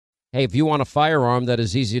Hey, if you want a firearm that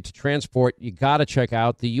is easy to transport, you got to check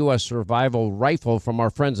out the U.S. Survival Rifle from our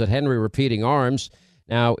friends at Henry Repeating Arms.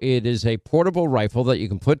 Now, it is a portable rifle that you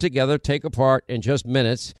can put together, take apart in just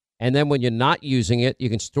minutes. And then when you're not using it, you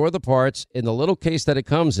can store the parts in the little case that it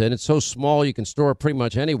comes in. It's so small you can store it pretty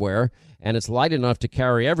much anywhere, and it's light enough to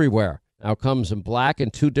carry everywhere. Now, it comes in black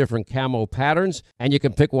and 2 different camo patterns, and you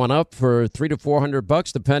can pick one up for $300 to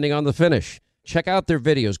 $400 depending on the finish. Check out their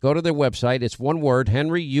videos. Go to their website. It's one word,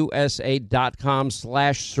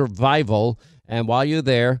 henryusa.com/survival. And while you're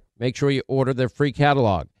there, make sure you order their free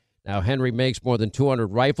catalog. Now, Henry makes more than 200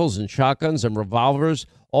 rifles and shotguns and revolvers,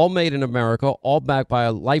 all made in America, all backed by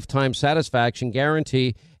a lifetime satisfaction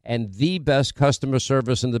guarantee and the best customer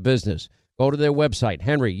service in the business. Go to their website,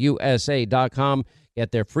 henryusa.com.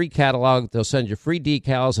 Get their free catalog. They'll send you free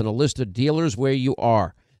decals and a list of dealers where you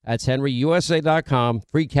are. That's henryusa.com.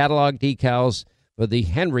 Free catalog decals for the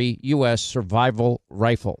Henry U.S. Survival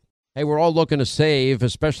Rifle. Hey, we're all looking to save,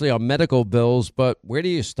 especially on medical bills, but where do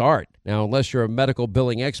you start? Now, unless you're a medical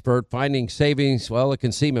billing expert, finding savings, well, it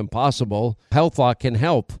can seem impossible. HealthLock can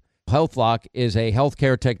help. HealthLock is a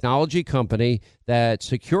healthcare technology company that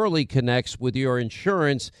securely connects with your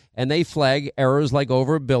insurance, and they flag errors like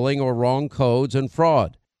overbilling or wrong codes and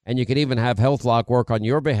fraud. And you can even have HealthLock work on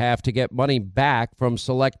your behalf to get money back from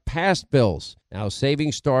select past bills. Now,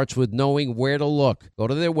 saving starts with knowing where to look. Go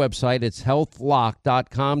to their website. It's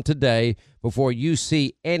healthlock.com today before you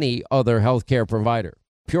see any other healthcare provider.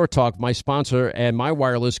 Pure Talk, my sponsor and my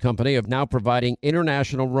wireless company, are now providing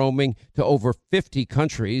international roaming to over 50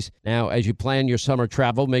 countries. Now, as you plan your summer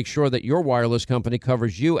travel, make sure that your wireless company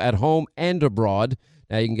covers you at home and abroad.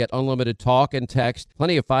 Now, you can get unlimited talk and text,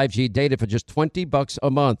 plenty of 5G data for just $20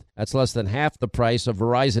 a month. That's less than half the price of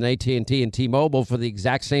Verizon, AT&T, and T-Mobile for the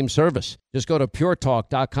exact same service. Just go to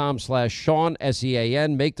puretalk.com/Sean,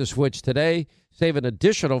 S-E-A-N. Make the switch today. Save an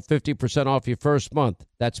additional 50% off your first month.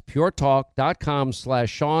 That's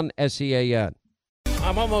puretalk.com/Sean, S-E-A-N.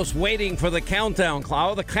 I'm almost waiting for the countdown,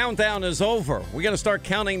 Cloud. The countdown is over. We're going to start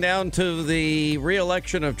counting down to the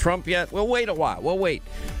re-election of Trump yet? We'll wait a while. We'll wait.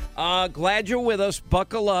 Glad you're with us.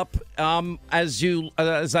 Buckle up as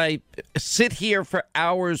I sit here for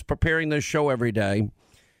hours preparing this show every day,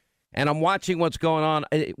 and I'm watching what's going on.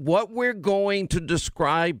 What we're going to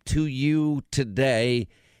describe to you today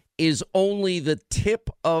is only the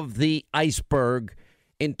tip of the iceberg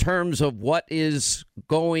in terms of what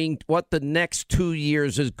the next 2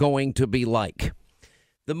 years is going to be like.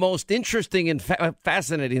 The most interesting and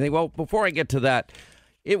fascinating thing, well, before I get to that,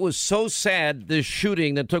 it was so sad, this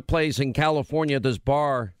shooting that took place in California at this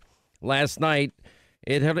bar last night.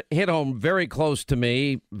 It hit home very close to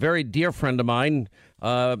me. Very dear friend of mine,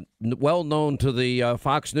 well known to the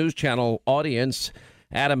Fox News Channel audience,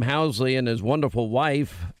 Adam Housley and his wonderful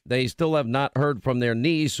wife. They still have not heard from their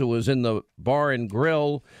niece, who was in the bar and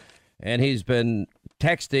grill, and he's been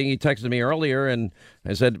texting. He texted me earlier, and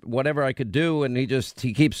I said whatever I could do, and he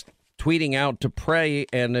keeps tweeting out to pray,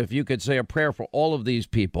 and if you could say a prayer for all of these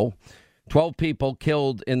people. 12 people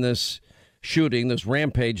killed in this shooting, this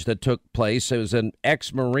rampage that took place. It was an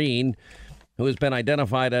ex-Marine who has been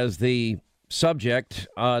identified as the subject.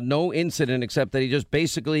 No incident except that he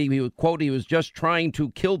was just trying to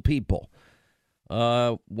kill people.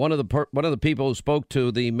 One of the people who spoke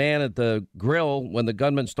to the man at the grill when the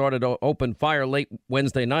gunman started to open fire late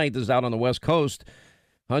Wednesday night, this is out on the West Coast.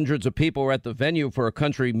 Hundreds of people were at the venue for a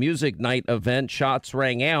country music night event. Shots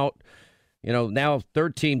rang out. Now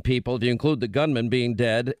 13 people, if you include the gunman, being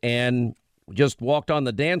dead, and just walked on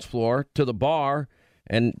the dance floor to the bar,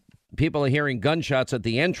 and people are hearing gunshots at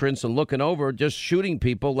the entrance and looking over, just shooting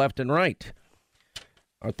people left and right.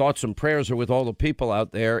 Our thoughts and prayers are with all the people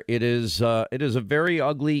out there. It is a very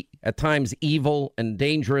ugly, at times evil and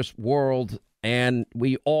dangerous world, and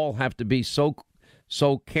we all have to be so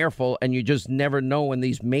careful, and you just never know when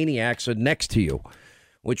these maniacs are next to you,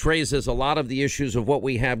 which raises a lot of the issues of what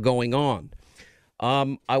we have going on.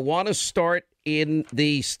 I want to start in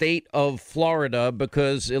the state of Florida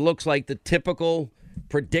because it looks like the typical,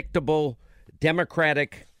 predictable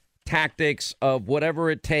Democratic tactics of whatever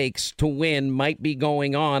it takes to win might be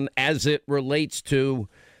going on as it relates to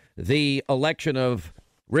the election of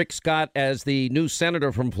Rick Scott as the new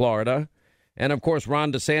senator from Florida. And, of course,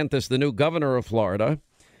 Ron DeSantis, the new governor of Florida.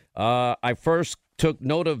 I first took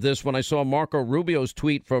note of this when I saw Marco Rubio's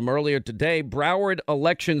tweet from earlier today. Broward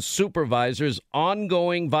election supervisors'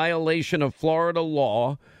 ongoing violation of Florida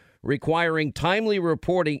law requiring timely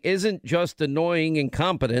reporting isn't just annoying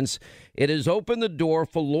incompetence. It has opened the door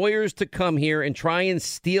for lawyers to come here and try and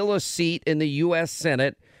steal a seat in the U.S.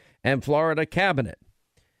 Senate and Florida cabinet.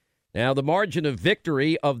 Now, the margin of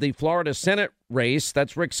victory of the Florida Senate race,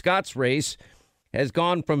 that's Rick Scott's race, has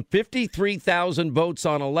gone from 53,000 votes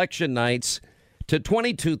on election nights to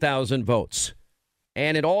 22,000 votes.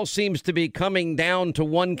 And it all seems to be coming down to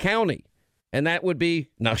one county, and that would be,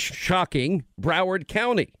 not shocking, Broward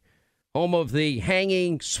County, home of the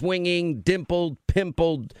hanging, swinging, dimpled,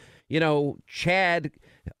 pimpled, Chad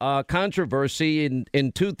controversy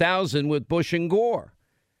in 2000 with Bush and Gore.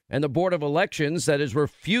 And the Board of Elections that is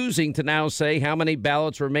refusing to now say how many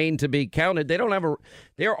ballots remain to be counted.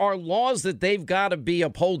 There are laws that they've got to be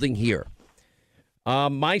upholding here.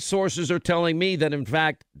 My sources are telling me that, in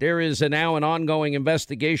fact, there is now an ongoing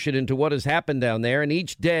investigation into what has happened down there. And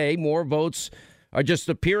each day, more votes are just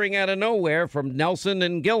appearing out of nowhere from Nelson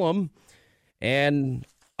and Gillum. And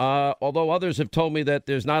although others have told me that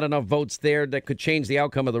there's not enough votes there that could change the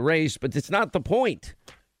outcome of the race, but it's not the point.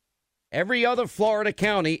 Every other Florida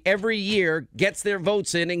county every year gets their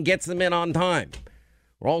votes in and gets them in on time.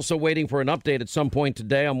 We're also waiting for an update at some point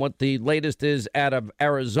today on what the latest is out of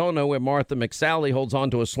Arizona, where Martha McSally holds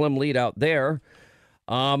on to a slim lead out there.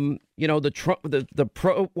 What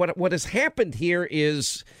has happened here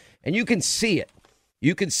is, and you can see it.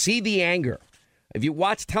 You can see the anger. If you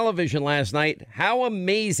watched television last night, how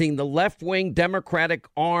amazing the left-wing Democratic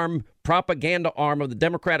propaganda arm of the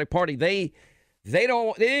Democratic Party. They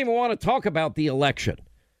didn't even want to talk about the election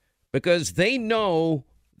because they know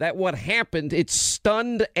that what happened, it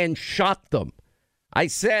stunned and shocked them. I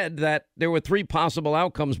said that there were three possible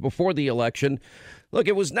outcomes before the election. Look,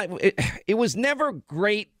 it was never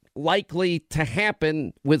likely to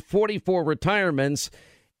happen with 44 retirements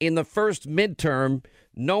in the first midterm,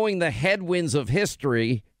 knowing the headwinds of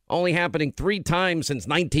history only happening three times since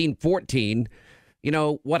 1914.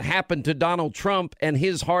 What happened to Donald Trump and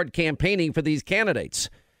his hard campaigning for these candidates.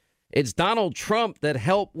 It's Donald Trump that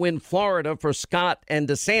helped win Florida for Scott and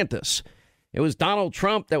DeSantis. It was Donald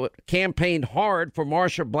Trump that campaigned hard for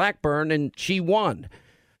Marsha Blackburn, and she won.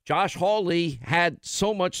 Josh Hawley had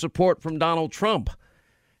so much support from Donald Trump,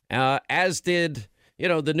 as did,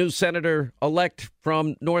 the new senator-elect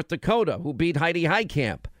from North Dakota who beat Heidi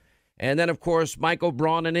Heitkamp. And then, of course, Michael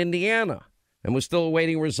Braun in Indiana, and we're still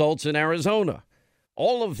awaiting results in Arizona.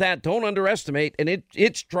 All of that, don't underestimate, and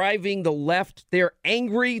it's driving the left. They're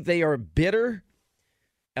angry. They are bitter.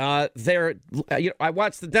 I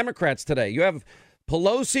watched the Democrats today. You have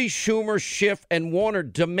Pelosi, Schumer, Schiff, and Warner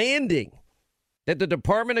demanding that the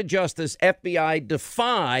Department of Justice, FBI,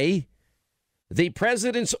 defy the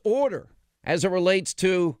president's order as it relates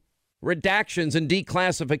to redactions and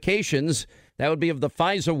declassifications. That would be of the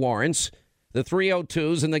FISA warrants, the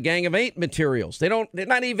 302s, and the Gang of Eight materials. They're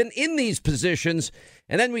not even in these positions.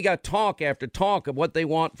 And then we got talk after talk of what they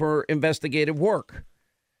want for investigative work.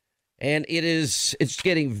 And it's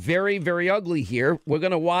getting very, very ugly here. We're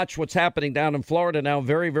going to watch what's happening down in Florida now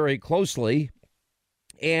very, very closely.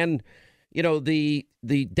 And, the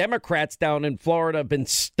Democrats down in Florida have been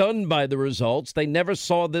stunned by the results. They never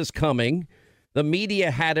saw this coming. The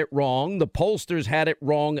media had it wrong. The pollsters had it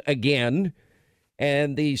wrong again.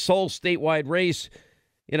 And the sole statewide race,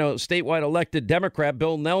 statewide elected Democrat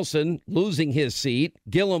Bill Nelson losing his seat,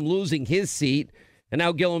 Gillum losing his seat, and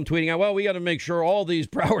now Gillum tweeting out, well, we got to make sure all these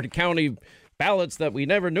Broward County ballots that we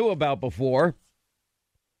never knew about before.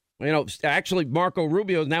 Actually, Marco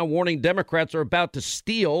Rubio is now warning Democrats are about to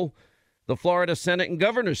steal the Florida Senate and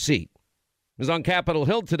governor's seat. He was on Capitol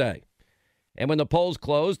Hill today. And when the polls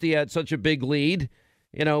closed, he had such a big lead,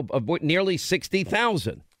 of nearly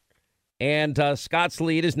 60,000. And Scott's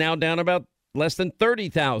lead is now down about less than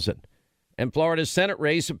 30,000. And Florida's Senate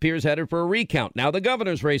race appears headed for a recount. Now the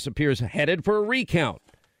governor's race appears headed for a recount.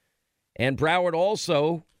 And Broward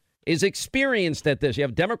also is experienced at this. You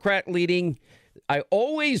have Democrat leading. I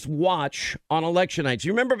always watch on election nights.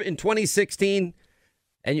 You remember in 2016,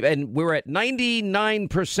 and we were at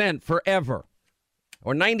 99% forever,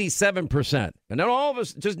 or 97%. And then all of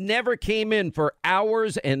us just never came in for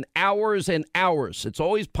hours and hours and hours. It's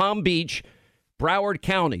always Palm Beach, Broward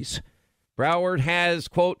counties. Broward has,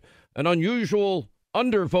 quote, an unusual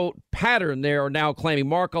undervote pattern, they are now claiming.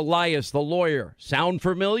 Mark Elias, the lawyer. Sound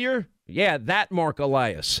familiar? Yeah, that Mark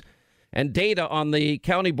Elias. And data on the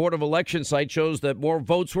County Board of Election site shows that more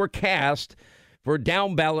votes were cast for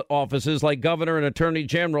down ballot offices like governor and attorney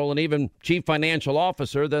general and even chief financial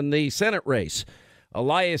officer than the Senate race.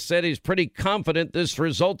 Elias said he's pretty confident this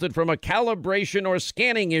resulted from a calibration or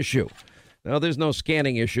scanning issue. No, there's no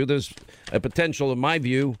scanning issue. There's a potential, in my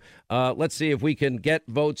view. Let's see if we can get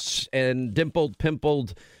votes and dimpled,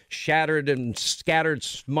 pimpled, shattered and scattered,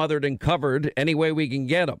 smothered and covered any way we can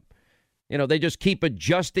get them. They just keep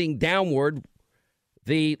adjusting downward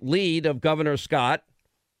the lead of Governor Scott.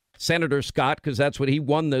 Senator Scott, because that's what he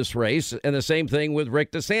won this race, and the same thing with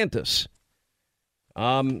Rick DeSantis.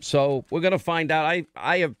 So we're going to find out.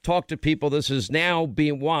 I have talked to people. This is now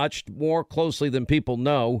being watched more closely than people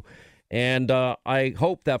know. And I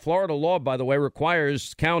hope that Florida law, by the way,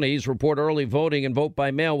 requires counties report early voting and vote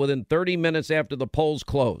by mail within 30 minutes after the polls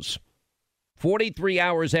close. 43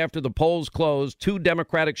 hours after the polls close, 2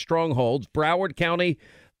 Democratic strongholds, Broward County,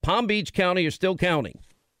 Palm Beach County, are still counting,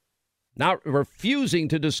 not refusing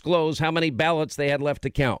to disclose how many ballots they had left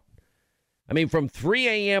to count. I mean, from 3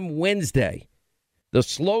 a.m. Wednesday, the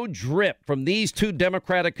slow drip from these 2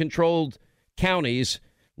 Democratic-controlled counties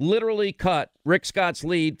literally cut Rick Scott's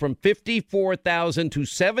lead from 54,000 to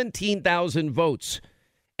 17,000 votes,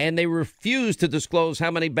 and they refuse to disclose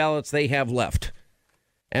how many ballots they have left.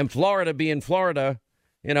 And Florida being Florida,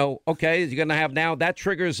 okay, you're going to have now, that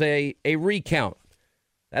triggers a recount.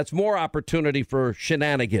 That's more opportunity for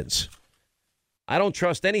shenanigans. I don't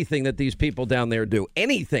trust anything that these people down there do.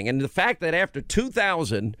 Anything. And the fact that after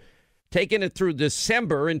 2000, taking it through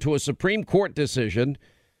December into a Supreme Court decision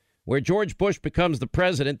where George Bush becomes the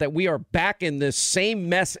president, that we are back in this same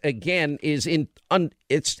mess again it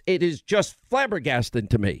is just flabbergasting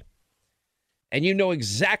to me. And you know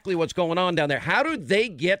exactly what's going on down there. How do they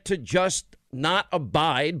get to just not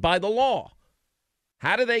abide by the law?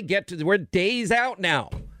 How do they get to, we're days out now.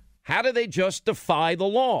 How do they just defy the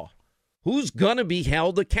law? Who's going to be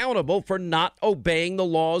held accountable for not obeying the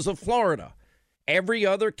laws of Florida? Every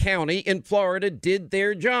other county in Florida did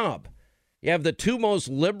their job. You have the 2 most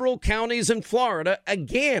liberal counties in Florida,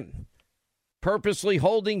 again, purposely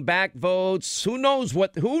holding back votes. Who knows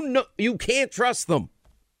what, you can't trust them.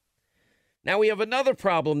 Now, we have another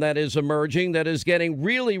problem that is emerging that is getting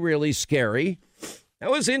really, really scary. That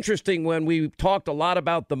was interesting when we talked a lot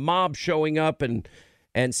about the mob showing up and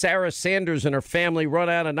Sarah Sanders and her family run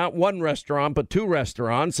out of not 1 restaurant, but 2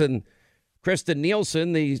 restaurants. And Kristen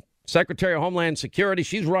Nielsen, the Secretary of Homeland Security,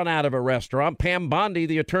 she's run out of a restaurant. Pam Bondi,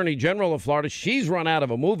 the Attorney General of Florida, she's run out of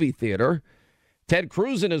a movie theater. Ted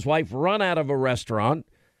Cruz and his wife run out of a restaurant.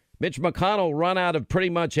 Mitch McConnell run out of pretty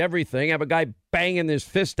much everything. Have a guy banging his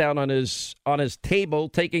fist down on his table,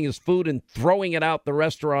 taking his food and throwing it out the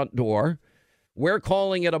restaurant door. We're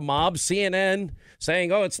calling it a mob. CNN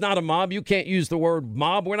saying, oh, it's not a mob. You can't use the word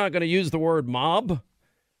mob. We're not going to use the word mob.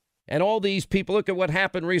 And all these people, look at what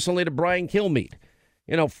happened recently to Brian Kilmeade.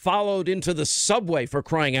 Followed into the subway, for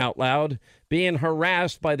crying out loud, being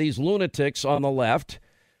harassed by these lunatics on the left.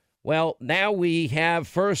 Well, now we have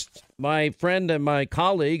first my friend and my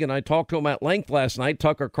colleague, and I talked to him at length last night,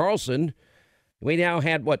 Tucker Carlson. We now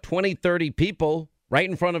had, 20, 30 people right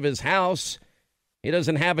in front of his house. He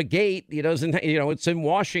doesn't have a gate. He doesn't, it's in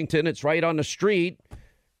Washington. It's right on the street.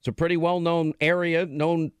 It's a pretty well-known area,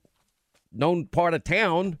 known part of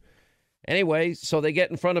town. Anyway, so they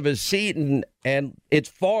get in front of his seat, and it's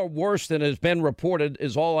far worse than has been reported,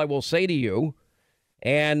 is all I will say to you.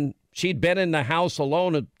 And she'd been in the house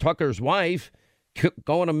alone, Tucker's wife,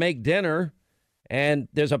 going to make dinner, and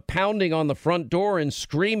there's a pounding on the front door and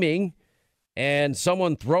screaming, and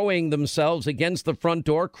someone throwing themselves against the front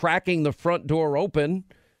door, cracking the front door open.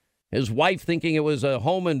 His wife, thinking it was a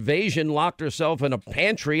home invasion, locked herself in a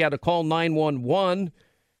pantry, had to call 911.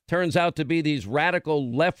 Turns out to be these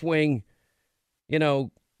radical left-wing,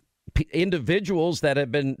 individuals that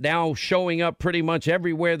have been now showing up pretty much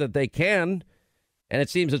everywhere that they can. And it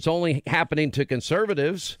seems it's only happening to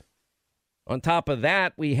conservatives. On top of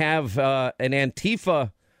that, we have an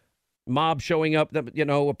Antifa mob showing up that,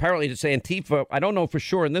 apparently it's Antifa. I don't know for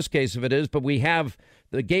sure in this case if it is, but we have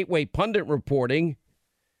the Gateway Pundit reporting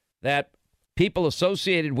that people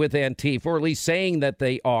associated with Antifa, or at least saying that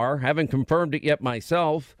they are, haven't confirmed it yet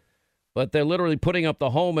myself, but they're literally putting up the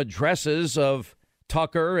home addresses of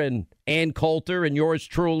Tucker and Ann Coulter and yours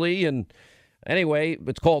truly. And anyway,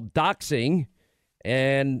 it's called doxing,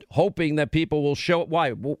 and hoping that people will show.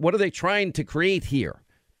 Why? What are they trying to create here?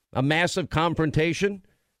 A massive confrontation,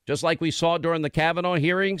 just like we saw during the Kavanaugh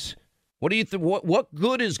hearings? What do you think? What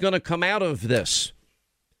good is going to come out of this?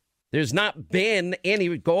 There's not been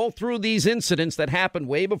any. Go through these incidents that happened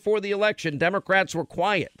way before the election. Democrats were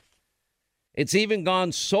quiet. It's even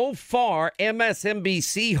gone so far.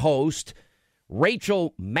 MSNBC host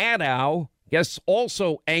Rachel Maddow, guess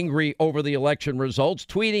also angry over the election results,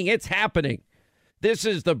 tweeting, "It's happening. This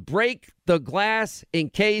is the break the glass in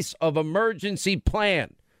case of emergency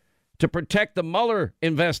plan to protect the Mueller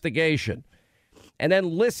investigation." And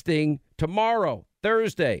then listing tomorrow,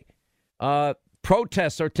 Thursday,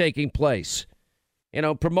 protests are taking place,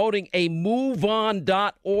 promoting a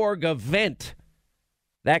MoveOn.org event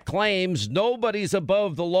that claims nobody's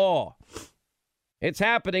above the law. It's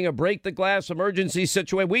happening, a break-the-glass emergency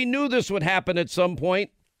situation. We knew this would happen at some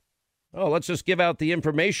point. Oh, let's just give out the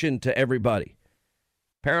information to everybody.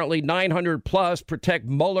 Apparently 900 plus Protect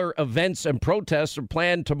Mueller events and protests are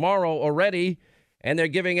planned tomorrow already, and they're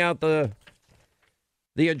giving out the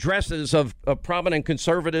addresses of prominent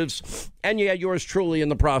conservatives, and yeah, yours truly in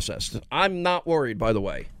the process. I'm not worried, by the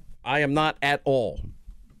way. I am not at all.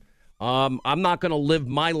 I'm not going to live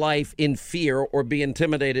my life in fear or be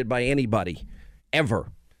intimidated by anybody,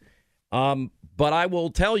 ever. But I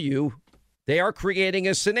will tell you, they are creating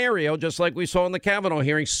a scenario, just like we saw in the Kavanaugh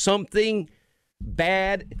hearing, something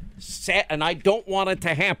bad, sad, and I don't want it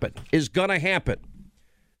to happen, is going to happen.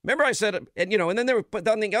 Remember I said, and then there, but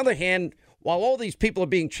on the other hand, while all these people are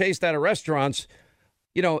being chased out of restaurants,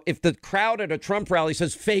 if the crowd at a Trump rally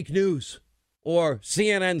says fake news or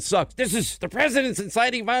CNN sucks, this is the president's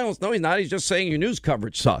inciting violence. No, he's not. He's just saying your news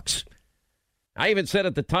coverage sucks. I even said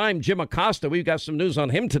at the time, Jim Acosta, we've got some news on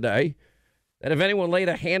him today, that if anyone laid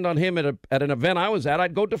a hand on him at an event I was at,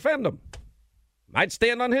 I'd go defend him. I'd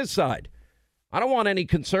stand on his side. I don't want any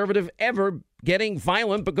conservative ever getting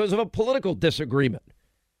violent because of a political disagreement.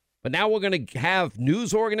 But now we're going to have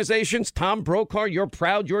news organizations. Tom Brokaw, you're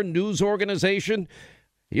proud, your news organization.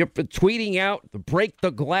 You're tweeting out the break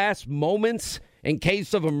the glass moments in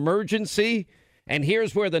case of emergency. And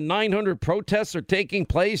here's where the 900 protests are taking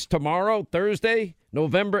place tomorrow, Thursday,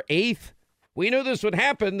 November 8th. We knew this would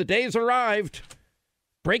happen. The day's arrived.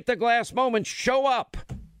 Break the glass moments. Show up.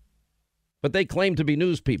 But they claim to be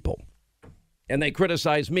news people. And they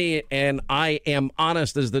criticize me, and I am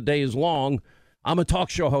honest as the day is long. I'm a talk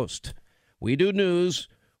show host. We do news,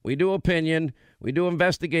 we do opinion, we do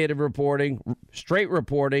investigative reporting, straight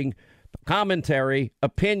reporting, commentary,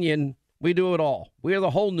 opinion. We do it all. We are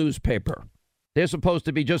the whole newspaper. They're supposed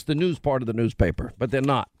to be just the news part of the newspaper, but they're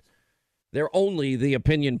not. They're only the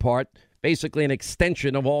opinion part, basically an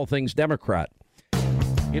extension of all things Democrat.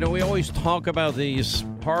 We always talk about these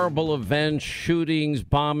horrible events, shootings,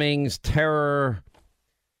 bombings, terror,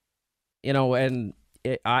 and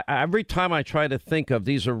every time I try to think of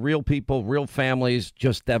these are real people, real families,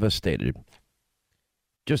 just devastated.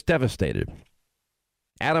 Just devastated.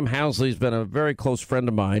 Adam Housley's been a very close friend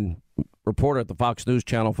of mine, reporter at the Fox News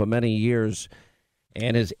Channel for many years,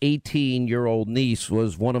 and his 18-year-old niece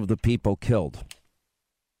was one of the people killed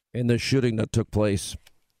in the shooting that took place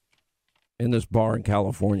in this bar in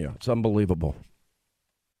California. It's unbelievable.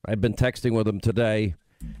 I've been texting with him today,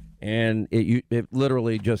 and it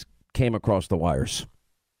literally just came across the wires.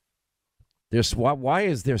 Why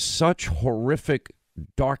is there such horrific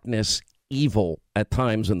darkness, evil at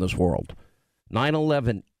times in this world?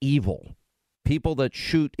 9/11, evil. People that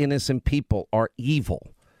shoot innocent people are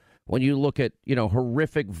evil. When you look at,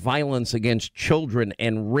 horrific violence against children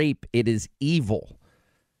and rape, it is evil.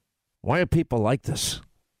 Why are people like this?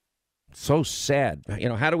 So sad.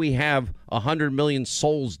 How do we have 100 million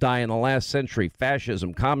souls die in the last century?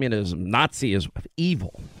 Fascism, communism, Nazism,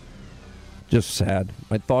 evil. Just sad.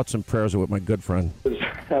 My thoughts and prayers are with my good friend. I was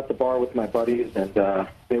at the bar with my buddies, and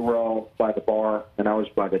they were all by the bar, and I was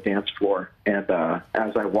by the dance floor. And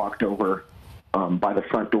as I walked over by the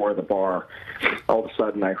front door of the bar, all of a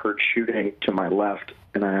sudden I heard shooting to my left,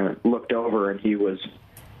 and I looked over, and he was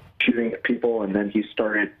shooting at people, and then he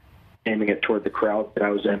started aiming it toward the crowd that I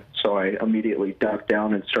was in. So I immediately ducked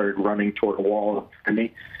down and started running toward a wall behind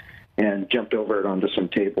me and jumped over it onto some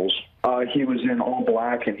tables. He was in all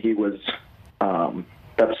black, and he was...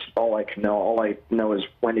 that's all I can know. All I know is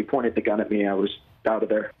when he pointed the gun at me, I was out of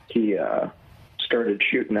there. He started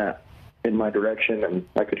shooting in my direction, and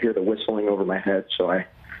I could hear the whistling over my head, so I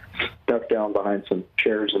ducked down behind some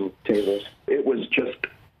chairs and tables. It was just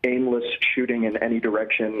aimless shooting in any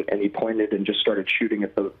direction, and he pointed and just started shooting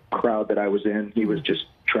at the crowd that I was in. He was just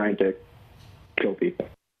trying to kill people.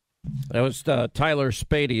 That was Tyler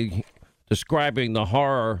Spady describing the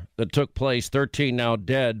horror that took place, 13 now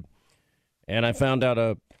dead. And I found out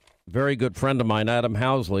a very good friend of mine, Adam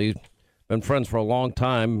Housley, been friends for a long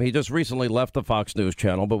time. He just recently left the Fox News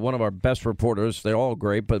Channel, but one of our best reporters. They're all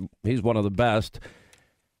great, but he's one of the best.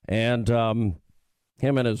 And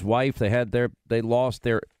him and his wife, they lost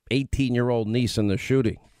their 18-year-old niece in the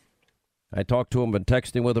shooting. I talked to him, been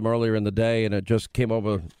texting with him earlier in the day, and it just came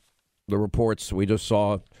over the reports we just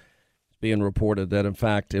saw being reported that, in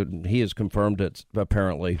fact, he has confirmed it,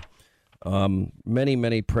 apparently. Many,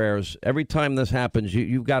 many prayers. Every time this happens,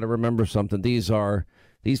 you've got to remember something. These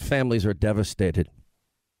families are devastated,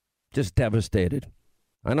 just devastated.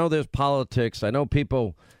 I know there's politics. I know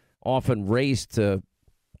people often race to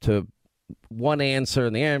one answer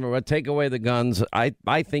in the end, take away the guns.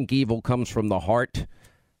 I think evil comes from the heart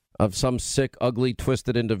of some sick, ugly,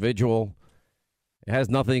 twisted individual. It has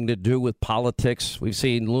nothing to do with politics. We've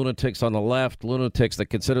seen lunatics on the left, lunatics that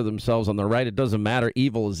consider themselves on the right. It doesn't matter.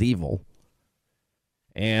 Evil is evil.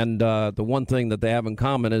 And the one thing that they have in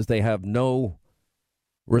common is they have no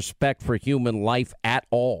respect for human life at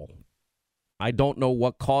all. I don't know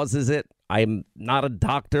what causes it. I'm not a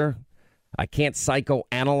doctor. I can't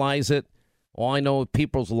psychoanalyze it. All I know is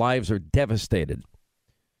people's lives are devastated.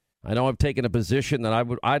 I know I've taken a position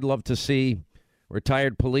that I'd love to see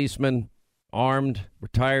retired policemen armed,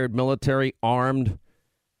 retired military armed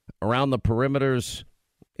around the perimeters.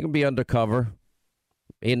 It can be undercover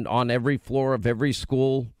on every floor of every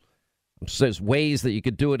school. There's ways that you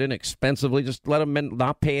could do it inexpensively. Just let them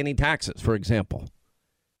not pay any taxes, for example.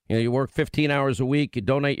 You work 15 hours a week, you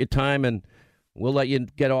donate your time, and we'll let you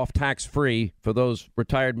get off tax-free for those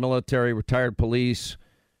retired military, retired police,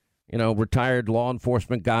 retired law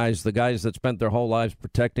enforcement guys, the guys that spent their whole lives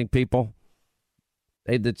protecting people.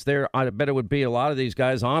 It's their, I bet it would be a lot of these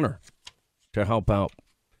guys' honor to help out.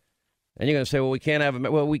 And you're going to say, well, we can't have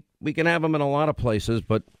them. Well, we can have them in a lot of places,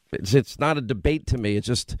 but it's not a debate to me. It's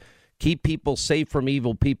just keep people safe from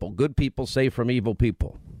evil people, good people safe from evil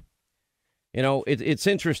people. It's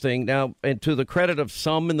interesting. Now, and to the credit of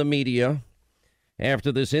some in the media,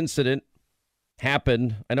 after this incident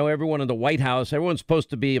happened, I know everyone in the White House, everyone's supposed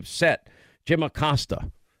to be upset. Jim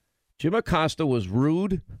Acosta. Jim Acosta was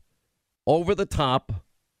rude, over the top,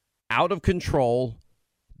 out of control,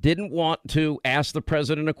 didn't want to ask the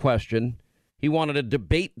president a question. He wanted to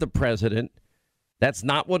debate the president. That's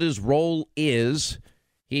not what his role is.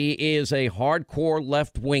 He is a hardcore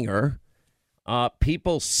left-winger.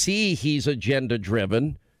 People see he's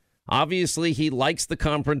agenda-driven. Obviously, he likes the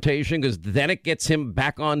confrontation because then it gets him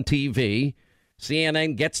back on TV.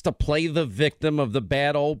 CNN gets to play the victim of the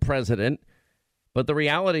bad old president. But the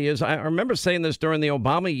reality is, I remember saying this during the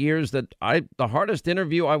Obama years, that the hardest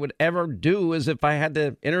interview I would ever do is if I had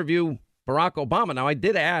to interview Barack Obama. Now, I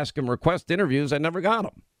did ask and request interviews. I never got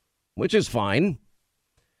them, which is fine.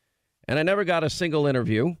 And I never got a single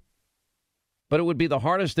interview. But it would be the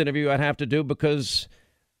hardest interview I'd have to do because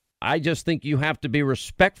I just think you have to be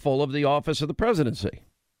respectful of the office of the presidency.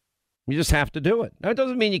 You just have to do it. Now, it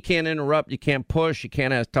doesn't mean you can't interrupt, you can't push, you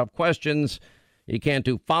can't ask tough questions, you can't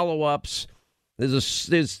do follow-ups.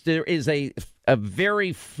 There is a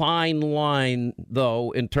very fine line,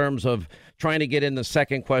 though, in terms of trying to get in the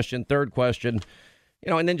second question, third question,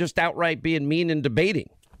 and then just outright being mean and debating.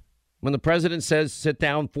 When the president says sit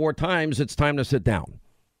down 4 times, it's time to sit down.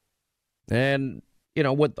 And,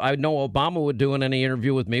 what I know Obama would do in any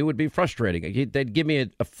interview with me would be frustrating. They'd give me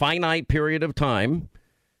a finite period of time,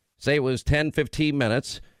 say it was 10, 15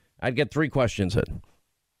 minutes. I'd get 3 questions in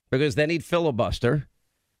because then he'd filibuster.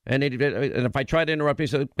 And if I try to interrupt, he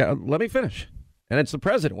said, let me finish. And it's the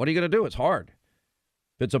president. What are you going to do? It's hard.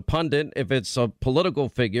 If it's a pundit, if it's a political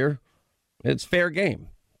figure, it's fair game.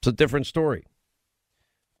 It's a different story.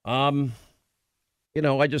 I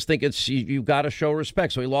just think you've got to show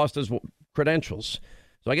respect. So he lost his credentials.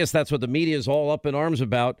 So I guess that's what the media is all up in arms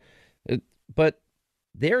about. But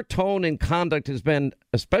their tone and conduct has been,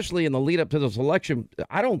 especially in the lead up to this election,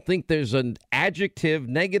 I don't think there's an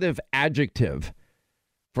negative adjective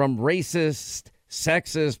from racist,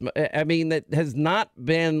 sexist, that has not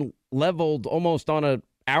been leveled almost on an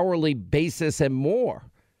hourly basis and more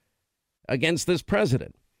against this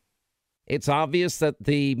president. It's obvious that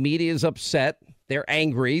the media is upset. They're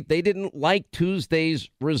angry. They didn't like Tuesday's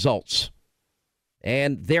results.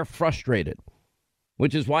 And they're frustrated,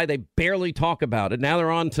 which is why they barely talk about it. Now they're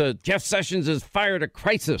on to Jeff Sessions has fired a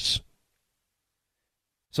crisis.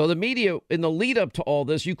 So the media, in the lead up to all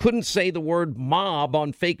this, you couldn't say the word mob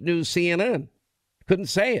on fake news CNN. Couldn't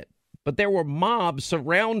say it. But there were mobs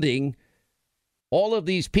surrounding all of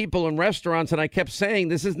these people in restaurants, and I kept saying,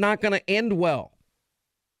 this is not going to end well.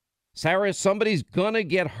 Sarah, somebody's going to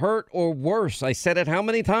get hurt or worse. I said it how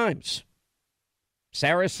many times?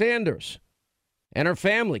 Sarah Sanders and her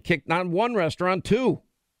family kicked not one restaurant, 2.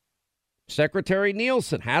 Secretary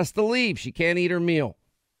Nielsen has to leave. She can't eat her meal.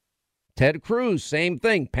 Ted Cruz, same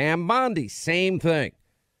thing. Pam Bondi, same thing.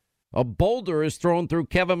 A boulder is thrown through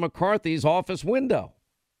Kevin McCarthy's office window.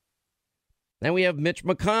 Then we have Mitch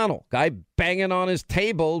McConnell, guy banging on his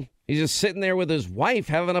table. He's just sitting there with his wife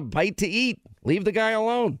having a bite to eat. Leave the guy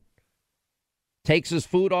alone. Takes his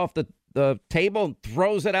food off the table and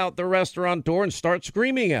throws it out the restaurant door and starts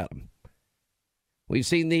screaming at him. We've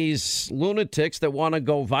seen these lunatics that want to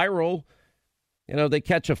go viral. They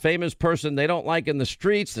catch a famous person they don't like in the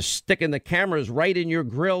streets. They're sticking the cameras right in your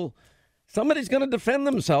grill. Somebody's going to defend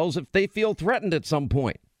themselves if they feel threatened at some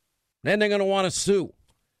point. Then they're going to want to sue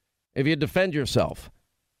if you defend yourself.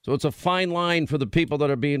 So it's a fine line for the people that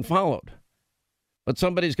are being followed. but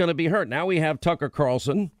somebody's going to be hurt. Now we have Tucker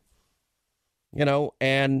Carlson,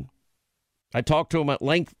 and I talked to him at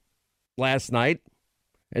length last night.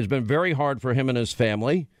 It's been very hard for him and his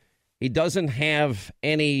family. He doesn't have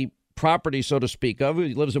any property, so to speak, of.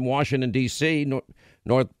 He lives in Washington, D.C.,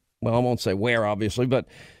 north. Well, I won't say where, obviously, but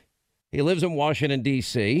he lives in Washington,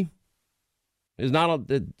 D.C. It's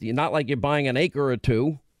not like you're buying an acre or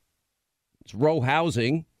two. It's row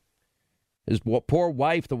housing. His poor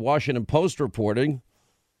wife, the Washington Post reporting,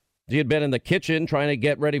 she had been in the kitchen trying to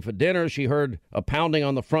get ready for dinner. She heard a pounding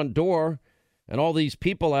on the front door and all these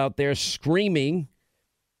people out there screaming.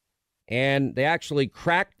 And they actually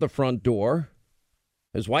cracked the front door.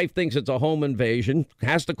 His wife thinks it's a home invasion,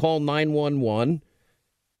 has to call 911.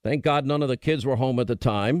 Thank God none of the kids were home at the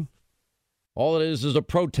time. All it is a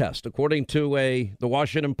protest. According to the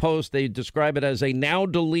Washington Post, they describe it as a now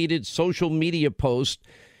deleted social media post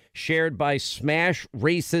shared by Smash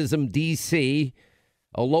Racism DC,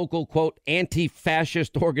 a local, quote,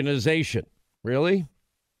 anti-fascist organization. Really?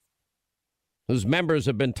 Whose members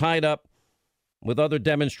have been tied up with other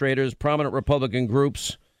demonstrators, prominent Republican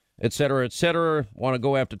groups, et cetera, want to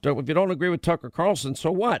go after. If you don't agree with Tucker Carlson,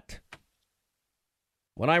 so what?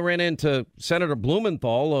 When I ran into Senator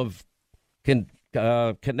Blumenthal of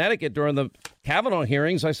Connecticut during the Kavanaugh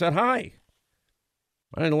hearings, I said hi.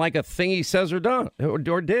 I didn't like a thing he says or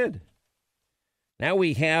did. Now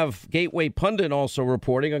we have Gateway Pundit also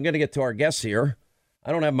reporting. I'm going to get to our guests here.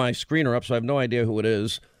 I don't have my screener up, so I have no idea who it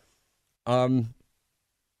is.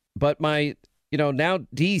 But now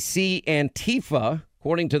DC Antifa,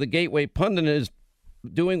 according to the Gateway Pundit, is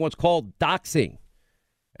doing what's called doxing.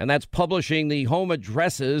 And that's publishing the home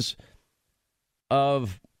addresses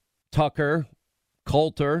of Tucker,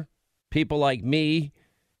 Coulter, people like me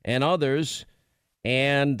and others.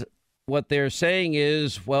 And what they're saying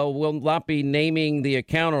is, well, we'll not be naming the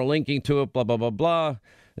account or linking to it, blah, blah, blah, blah.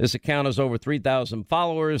 This account has over 3,000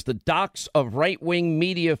 followers. The dox of right-wing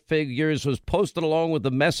media figures was posted along with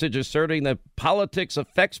the message asserting that politics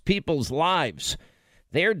affects people's lives.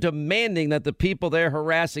 They're demanding that the people they're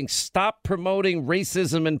harassing stop promoting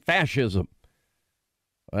racism and fascism.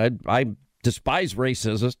 I despise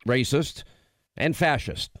racist and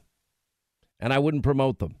fascist, and I wouldn't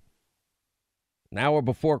promote them. An hour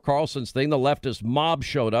before Carlson's thing, the leftist mob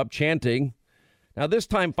showed up chanting. Now, this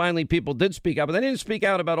time, finally, people did speak out, but they didn't speak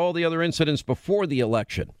out about all the other incidents before the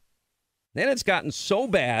election. Then it's gotten so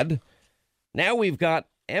bad. Now we've got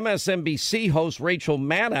MSNBC host Rachel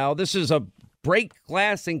Maddow. This is a break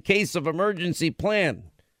glass in case of emergency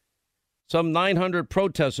plan. Some 900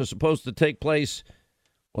 protests are supposed to take place.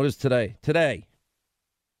 What is today? Today.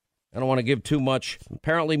 I don't want to give too much.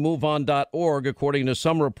 Apparently MoveOn.org, according to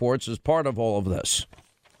some reports, is part of all of this.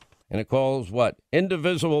 And it calls what?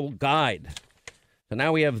 Indivisible Guide. So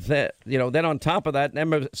now we have that, then on top of that,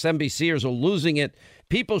 MSNBCers are losing it.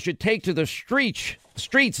 People should take to the streets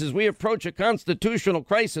as we approach a constitutional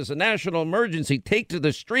crisis, a national emergency. Take to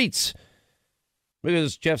the streets.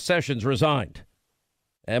 Because Jeff Sessions resigned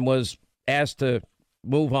and was asked to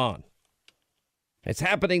move on. It's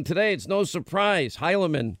happening today. It's no surprise.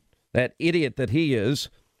 Heilemann, that idiot that he is,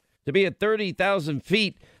 to be at 30,000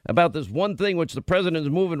 feet about this one thing which the president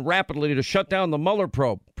is moving rapidly to shut down the Mueller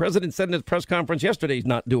probe. The president said in his press conference yesterday he's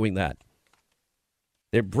not doing that.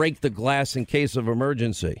 They break the glass in case of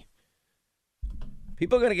emergency.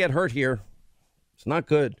 People are going to get hurt here. It's not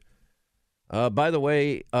good. By the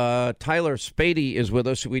way, Tyler Spady is with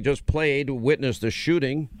us. We just played, witnessed the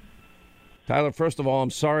shooting. Tyler, first of all, I'm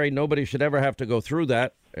sorry. Nobody should ever have to go through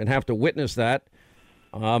that and have to witness that.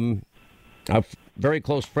 A very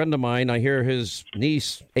close friend of mine, I hear his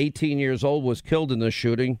niece, 18 years old, was killed in this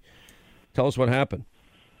shooting. Tell us what happened.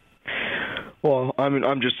 Well,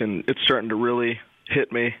 it's starting to really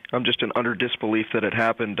hit me. I'm just in utter disbelief that it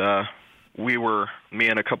happened. Me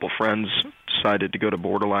and a couple friends decided to go to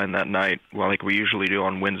Borderline that night, like we usually do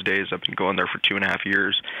on Wednesdays. I've been going there for 2.5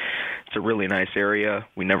 years. It's a really nice area.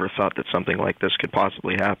 We never thought that something like this could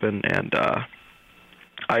possibly happen, and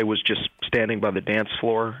I was just standing by the dance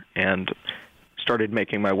floor and started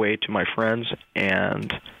making my way to my friends,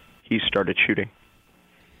 and he started shooting.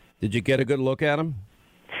 Did you get a good look at him?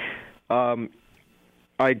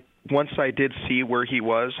 Once I did see where he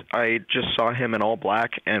was, I just saw him in all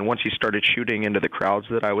black, and once he started shooting into the crowds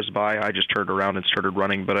that I was by, I just turned around and started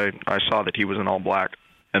running, but I saw that he was in all black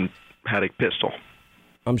and had a pistol.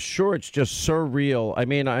 I'm sure it's just surreal. I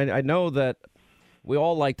mean, I know that we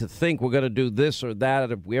all like to think we're going to do this or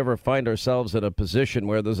that if we ever find ourselves in a position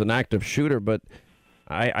where there's an active shooter, but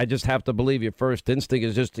I just have to believe your first instinct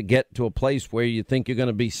is just to get to a place where you think you're going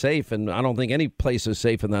to be safe, and I don't think any place is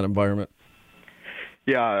safe in that environment.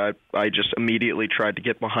 Yeah, I just immediately tried to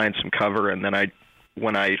get behind some cover, and then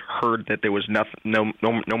when I heard that there was no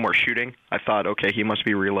more shooting, I thought, okay, he must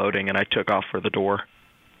be reloading, and I took off for the door.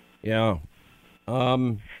 Yeah.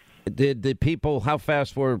 Did people? How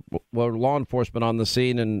fast were law enforcement on the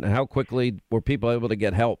scene, and how quickly were people able to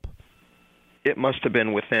get help? It must have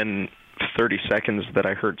been within 30 seconds that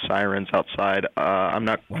I heard sirens outside. I'm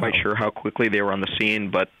not quite sure how quickly they were on the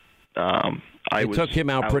scene, but They took him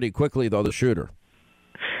out pretty quickly, though, the shooter.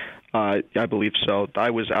 I believe so.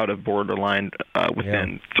 I was out of borderline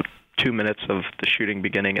within 2 minutes of the shooting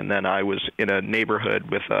beginning, and then I was in a neighborhood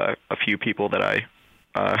with a few people that I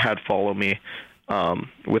had follow me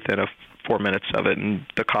within 4 minutes of it, and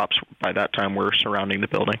the cops by that time were surrounding the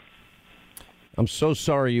building. I'm so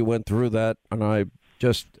sorry you went through that, and I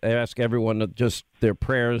just ask everyone to just their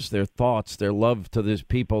prayers, their thoughts, their love to these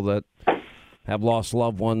people that have lost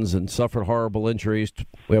loved ones and suffered horrible injuries.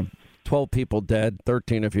 We have 12 people dead,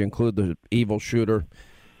 13 if you include the evil shooter.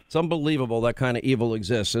 It's unbelievable that kind of evil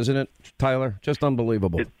exists, isn't it, Tyler? Just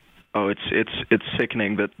unbelievable. It's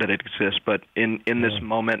sickening that it exists. But in this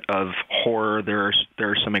moment of horror, there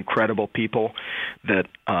are some incredible people that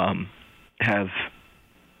have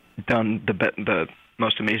done the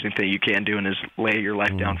most amazing thing you can do, and is lay your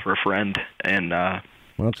life down for a friend. And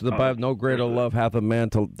well, it's the Bible, no greater love hath a man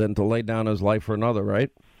than to lay down his life for another, right?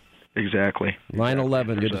 Exactly.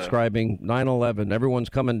 9/11, you're describing 9/11. Everyone's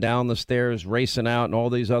coming down the stairs, racing out, and all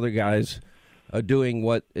these other guys are doing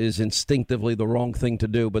what is instinctively the wrong thing to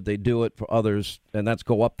do, but they do it for others, and that's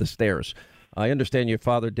go up the stairs. I understand your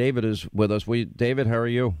father, David, is with us. David, how are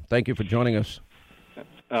you? Thank you for joining us.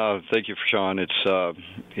 Thank you, Sean. It's a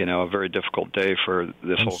very difficult day for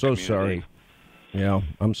this whole community. I'm so sorry. Yeah,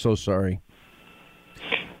 I'm so sorry.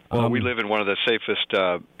 Well, we live in one of the safest,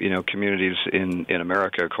 communities in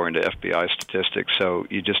America, according to FBI statistics. So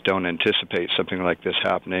you just don't anticipate something like this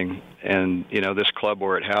happening. And this club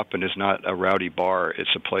where it happened is not a rowdy bar.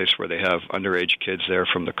 It's a place where they have underage kids there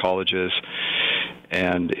from the colleges,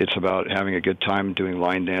 and it's about having a good time doing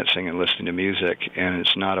line dancing and listening to music. And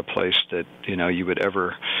it's not a place that you would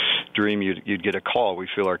ever dream you'd get a call. We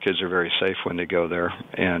feel our kids are very safe when they go there,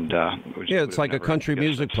 and it's like a country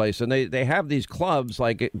music place, and they have these clubs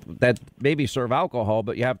that maybe serve alcohol,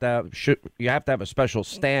 but you have to have a special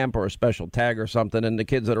stamp or a special tag or something, and the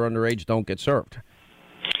kids that are underage don't get served.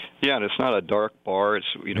 Yeah, and it's not a dark bar. It's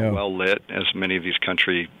well lit, as many of these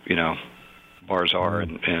country bars are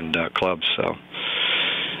and clubs. So.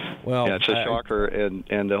 Well, yeah, it's a shocker, and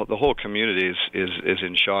the whole community is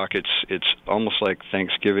in shock. It's almost like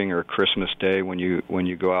Thanksgiving or Christmas Day when you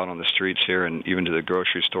go out on the streets here, and even to the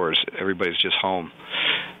grocery stores. Everybody's just home.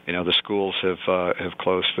 The schools have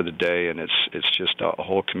closed for the day, and it's just a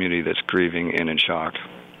whole community that's grieving and in shock.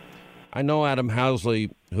 I know Adam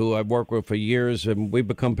Housley, who I've worked with for years, and we've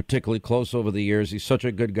become particularly close over the years. He's such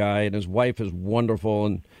a good guy, and his wife is wonderful,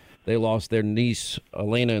 and they lost their niece,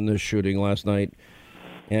 Elena, in this shooting last night.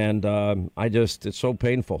 And it's so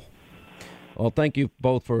painful. Well, thank you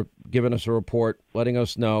both for giving us a report, letting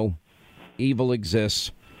us know evil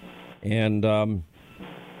exists. And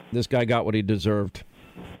this guy got what he deserved.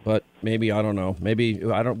 But maybe, I don't know.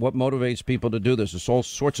 What motivates people to do this? There's all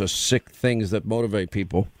sorts of sick things that motivate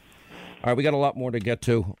people. All right, we got a lot more to get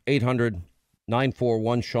to.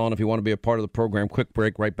 800-941-SEAN if you want to be a part of the program. Quick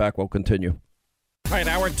break. Right back. We'll continue. All right,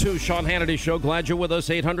 hour 2, Sean Hannity Show. Glad you're with us.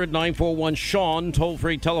 800-941-SEAN,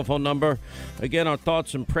 toll-free telephone number. Again, our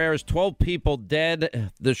thoughts and prayers. 12 people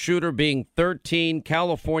dead, the shooter being 13,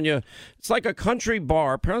 California. It's like a country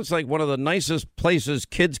bar. Apparently it's like one of the nicest places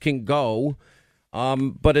kids can go.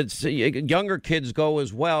 But it's younger kids go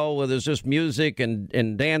as well, where there's just music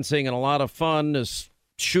and dancing and a lot of fun. This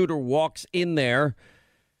shooter walks in there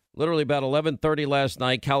literally about 11:30 last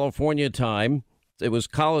night, California time. It was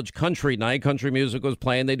college country night. Country music was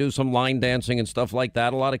playing. They do some line dancing and stuff like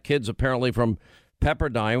that. A lot of kids apparently from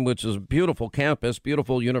Pepperdine, which is a beautiful campus,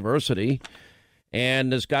 beautiful university.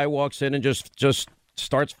 And this guy walks in and just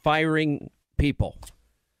starts firing people.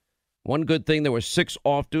 One good thing, there were 6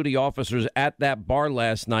 off-duty officers at that bar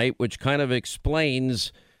last night, which kind of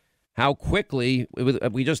explains how quickly.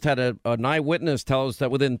 We just had an eyewitness tell us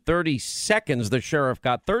that within 30 seconds, the sheriff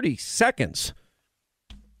got 30 seconds.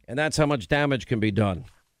 And that's how much damage can be done.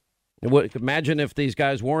 Imagine if these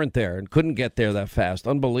guys weren't there and couldn't get there that fast.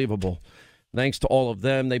 Unbelievable. Thanks to all of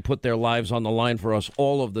them. They put their lives on the line for us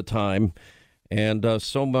all of the time. And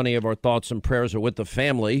so many of our thoughts and prayers are with the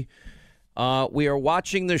family. We are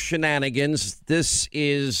watching the shenanigans. This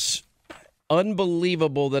is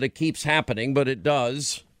unbelievable that it keeps happening, but it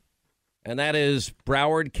does. And that is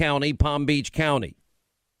Broward County, Palm Beach County.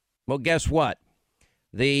 Well, guess what?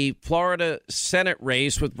 the Florida Senate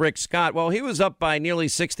race with Rick Scott. Well, he was up by nearly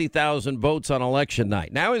 60,000 votes on election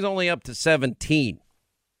night. Now he's only up to 17.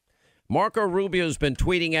 Marco Rubio's been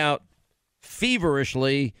tweeting out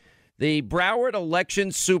feverishly the Broward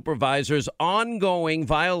election supervisor's ongoing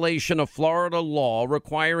violation of Florida law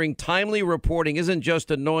requiring timely reporting isn't just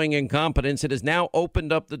annoying incompetence. It has now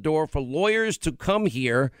opened up the door for lawyers to come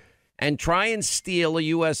here and try and steal a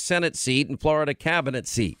U.S. Senate seat and Florida cabinet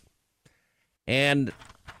seat. And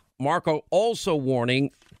Marco also warning,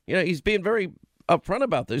 he's being very upfront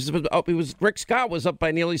about this. Rick Scott was up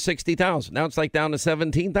by nearly 60,000. Now it's like down to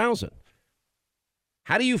 17,000.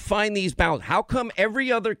 How do you find these ballots? How come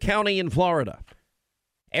every other county in Florida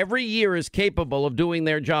every year is capable of doing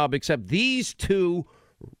their job except these two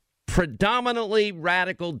predominantly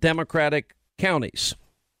radical Democratic counties?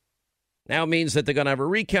 Now it means that they're going to have a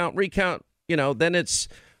recount, then it's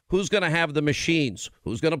who's going to have the machines,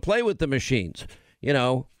 who's going to play with the machines.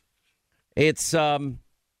 It's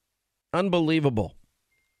unbelievable.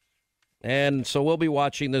 And so we'll be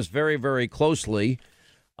watching this very, very closely.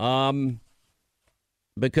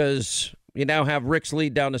 Because you now have Rick's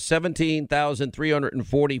lead down to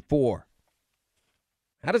 17,344.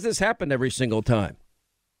 How does this happen every single time?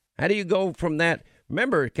 How do you go from that?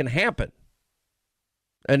 Remember, it can happen.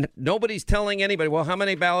 And nobody's telling anybody, well, how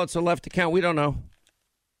many ballots are left to count? We don't know.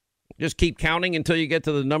 Just keep counting until you get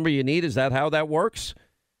to the number you need. Is that how that works?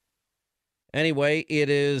 Anyway, it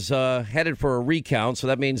is headed for a recount. So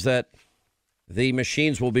that means that the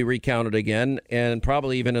machines will be recounted again, and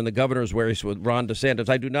probably even in the governor's race with Ron DeSantis.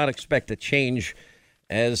 I do not expect a change,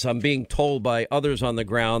 as I'm being told by others on the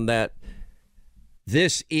ground, that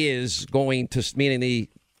this is going to, meaning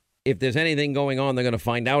if there's anything going on, they're going to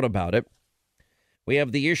find out about it. We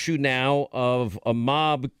have the issue now of a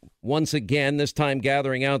mob once again, this time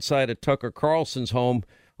gathering outside of Tucker Carlson's home.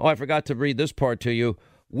 Oh, I forgot to read this part to you.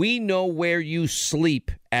 We know where you sleep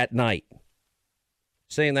at night.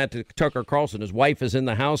 Saying that to Tucker Carlson. His wife is in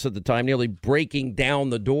the house at the time, nearly breaking down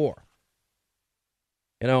the door.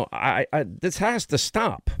 This has to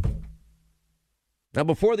stop. Now,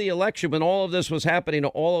 before the election, when all of this was happening to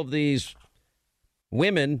all of these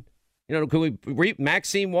women,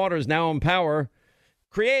 Maxine Waters now in power,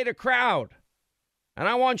 create a crowd. And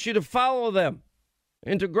I want you to follow them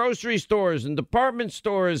into grocery stores and department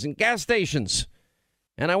stores and gas stations.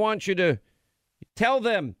 And I want you to tell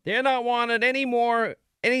them they're not wanted anymore.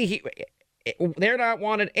 They're not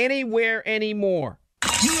wanted anywhere anymore.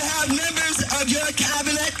 You have members of your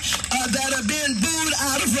cabinet that have been booed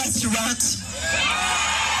out of restaurants,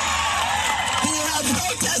 who have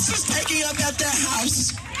protesters taking up at their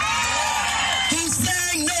house, who's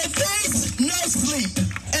saying no peace, no sleep.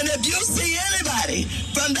 And if you see anybody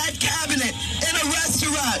from that cabinet in a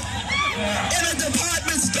restaurant, in a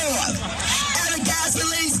department store, at a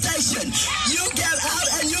gasoline station, you get out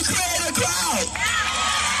and you create a crowd.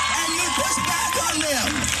 Push back on them,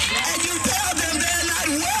 and you tell them they're not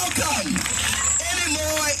welcome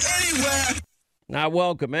anymore, anywhere. Not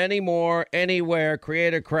welcome anymore, anywhere.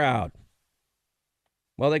 Create a crowd.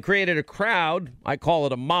 Well, they created a crowd. I call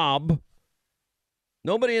it a mob.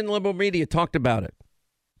 Nobody in liberal media talked about it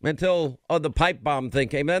until the pipe bomb thing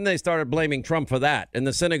came. Then they started blaming Trump for that, and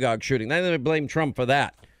the synagogue shooting. Then they blamed Trump for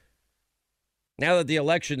that. Now that the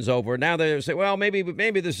election's over, now they say, well,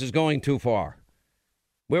 maybe this is going too far.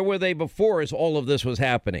 Where were they before as all of this was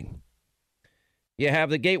happening? You have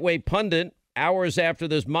the Gateway Pundit, hours after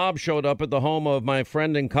this mob showed up at the home of my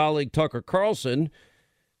friend and colleague Tucker Carlson.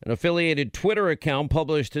 An affiliated Twitter account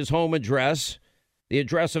published his home address, the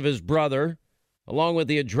address of his brother, along with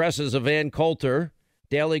the addresses of Ann Coulter,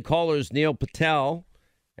 Daily Caller's Neil Patel,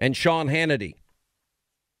 and Sean Hannity.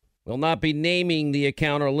 We'll not be naming the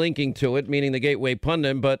account or linking to it, meaning the Gateway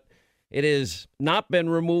Pundit, but it has not been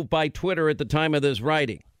removed by Twitter at the time of this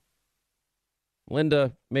writing.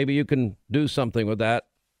 Linda, maybe you can do something with that.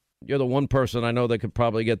 You're the one person I know that could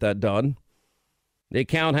probably get that done. The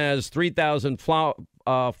account has 3,000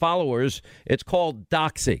 followers. It's called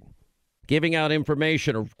doxing, giving out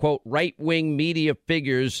information of, quote, right-wing media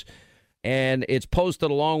figures. And it's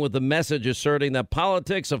posted along with the message asserting that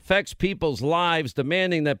politics affects people's lives,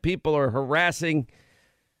 demanding that people are harassing,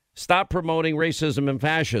 stop promoting racism and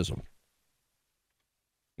fascism.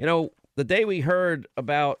 The day we heard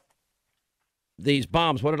about these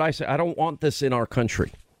bombs, what did I say? I don't want this in our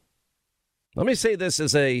country. Let me say this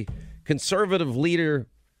as a conservative leader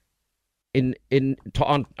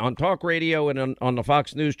on talk radio and on the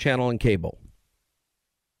Fox News channel and cable.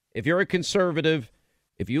 If you're a conservative,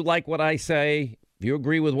 if you like what I say, if you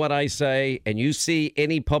agree with what I say, and you see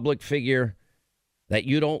any public figure that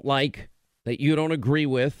you don't like, that you don't agree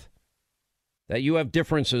with, that you have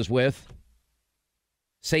differences with,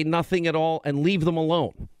 say nothing at all and leave them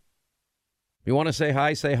alone. You want to say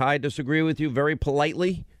hi, say hi, disagree with you very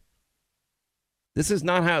politely. This is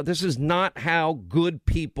not how good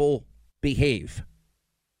people behave.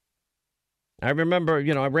 I remember,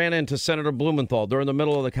 I ran into Senator Blumenthal during the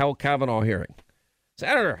middle of the Kavanaugh hearing.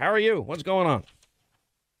 Senator, how are you? What's going on?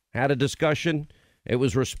 Had a discussion. It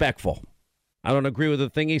was respectful. I don't agree with the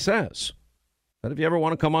thing he says. But if you ever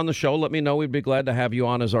want to come on the show, let me know. We'd be glad to have you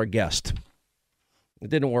on as our guest. It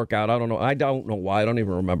didn't work out. I don't know why. I don't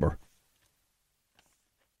even remember.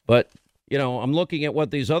 But, I'm looking at what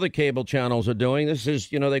these other cable channels are doing. This is,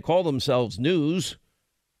 they call themselves news.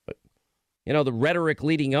 But, the rhetoric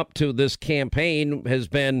leading up to this campaign has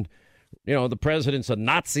been, the president's a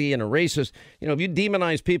Nazi and a racist. If you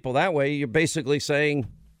demonize people that way, you're basically saying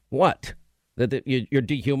what? That you're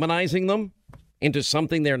dehumanizing them into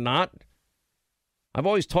something they're not? I've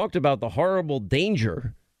always talked about the horrible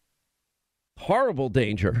danger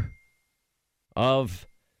of,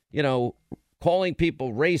 calling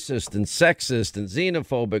people racist and sexist and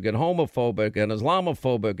xenophobic and homophobic and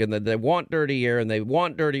Islamophobic, and that they want dirty air and they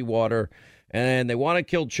want dirty water and they want to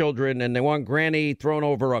kill children and they want Granny thrown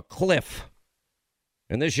over a cliff.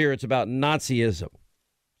 And this year it's about Nazism.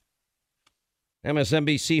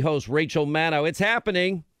 MSNBC host Rachel Maddow, it's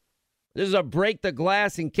happening. This is a break the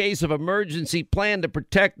glass in case of emergency plan to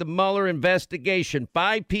protect the Mueller investigation.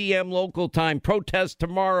 5 p.m. local time. Protest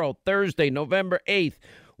tomorrow, Thursday, November 8th.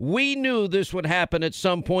 We knew this would happen at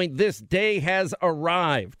some point. This day has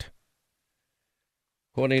arrived.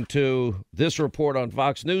 According to this report on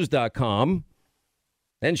FoxNews.com.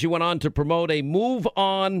 Then she went on to promote a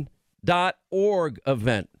MoveOn.org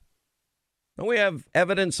event. Don't we have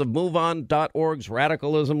evidence of MoveOn.org's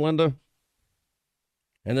radicalism, Linda?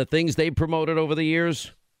 And the things they promoted over the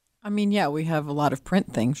years? I mean, yeah, we have a lot of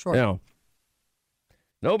print things, sure. Yeah.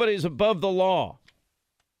 Nobody's above the law.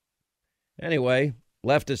 Anyway,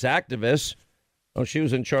 leftist activists, she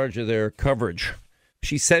was in charge of their coverage.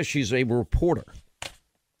 She says she's a reporter.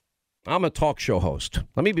 I'm a talk show host.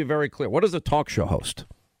 Let me be very clear. What is a talk show host?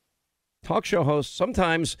 Talk show host,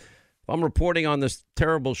 sometimes if I'm reporting on this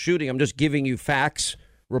terrible shooting, I'm just giving you facts,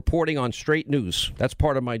 reporting on straight news. That's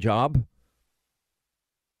part of my job.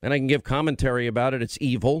 And I can give commentary about it. It's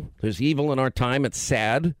evil. There's evil in our time. It's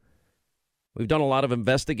sad. We've done a lot of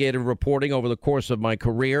investigative reporting over the course of my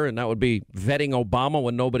career, and that would be vetting Obama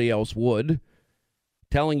when nobody else would,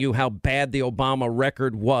 telling you how bad the Obama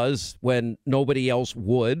record was when nobody else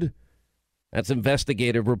would. That's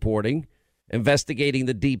investigative reporting, investigating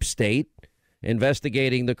the deep state,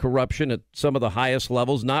 investigating the corruption at some of the highest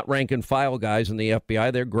levels, not rank and file guys in the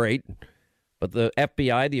FBI. They're great. But the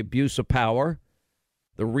FBI, the abuse of power,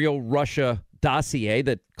 the real Russia dossier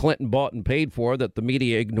that Clinton bought and paid for that the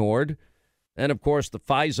media ignored. And, of course, the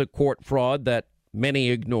FISA court fraud that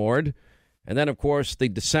many ignored. And then, of course, the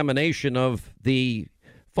dissemination of the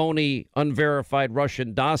phony, unverified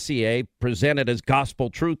Russian dossier presented as gospel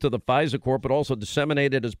truth to the FISA court, but also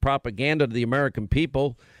disseminated as propaganda to the American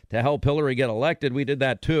people to help Hillary get elected. We did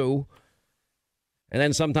that, too. And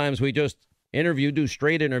then sometimes we just do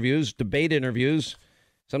straight interviews, debate interviews.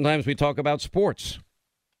 Sometimes we talk about sports.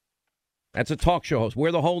 That's a talk show host.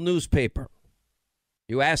 We're the whole newspaper.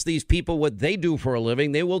 You ask these people what they do for a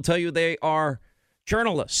living, they will tell you they are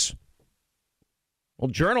journalists. Well,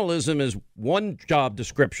 journalism is one job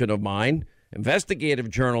description of mine. Investigative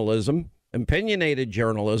journalism, opinionated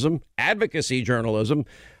journalism, advocacy journalism.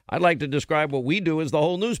 I'd like to describe what we do as the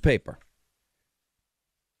whole newspaper.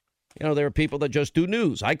 There are people that just do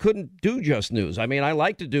news. I couldn't do just news. I mean, I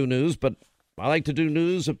like to do news, but I like to do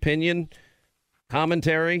news, opinion,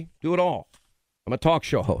 commentary, do it all. I'm a talk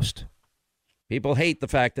show host. People hate the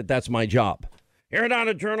fact that that's my job. You're not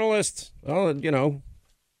a journalist. Well, in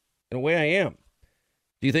a way I am.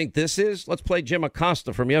 Do you think this is? Let's play Jim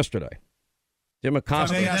Acosta from yesterday. Jim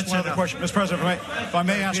Acosta. If I may ask one other question. Mr. President, if I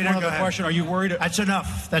may ask one other question, are you worried? That's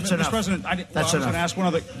enough. That's enough. Mr. President, I was going to ask one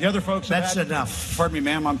of the other folks. That's enough. Pardon me,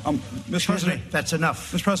 ma'am. Mr. President. That's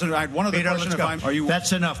enough. Mr. President, I had one other question. Are you?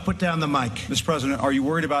 That's enough. Put down the mic. Mr. President, are you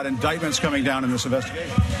worried about indictments coming down in this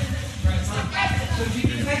investigation?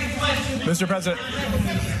 Mr. President.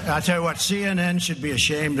 I'll tell you what, CNN should be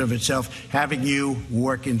ashamed of itself having you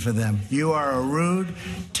working for them. You are a rude,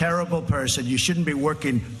 terrible person. You shouldn't be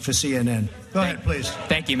working for CNN. Go ahead, please.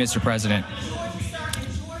 Thank you, Mr. President.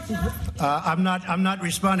 I'm not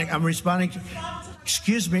responding. I'm responding to...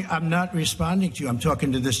 Excuse me, I'm not responding to you. I'm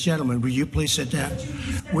talking to this gentleman. Will you please sit down?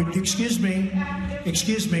 Excuse me,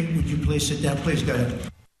 would you please sit down? Please go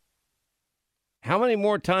ahead. How many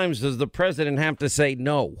more times does the president have to say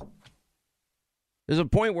no? There's a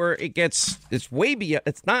point where it's way beyond.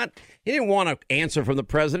 It's not. He didn't want to answer from the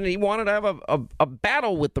president. He wanted to have a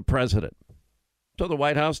battle with the president. So the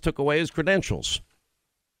White House took away his credentials.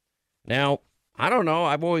 Now, I don't know.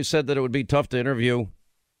 I've always said that it would be tough to interview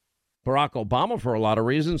Barack Obama for a lot of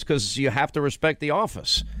reasons because you have to respect the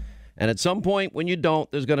office. And at some point, when you don't,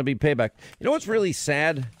 there's going to be payback. You know what's really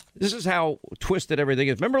sad? This is how twisted everything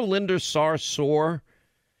is. Remember Linda Sarsour?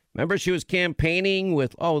 Remember she was campaigning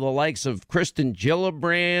with, the likes of Kristen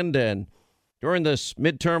Gillibrand and during this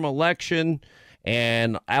midterm election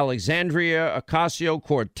and Alexandria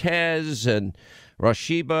Ocasio-Cortez and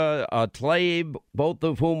Rashida Tlaib, both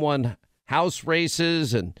of whom won House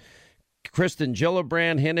races. And Kristen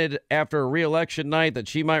Gillibrand hinted after a re-election night that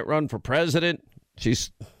she might run for president.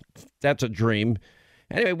 That's a dream.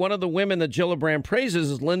 Anyway, one of the women that Gillibrand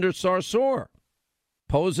praises is Linda Sarsour.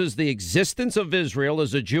 Poses the existence of Israel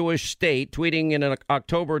as a Jewish state, tweeting in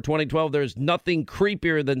October 2012, there's nothing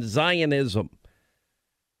creepier than Zionism.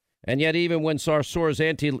 And yet even when Sarsour's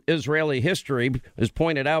anti-Israeli history is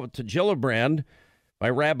pointed out to Gillibrand by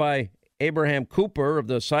Rabbi Abraham Cooper of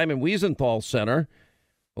the Simon Wiesenthal Center,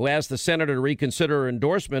 who asked the senator to reconsider her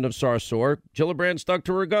endorsement of Sarsour, Gillibrand stuck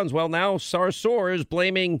to her guns. Well, now Sarsour is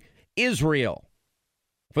blaming Israel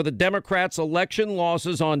for the Democrats' election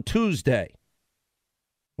losses on Tuesday.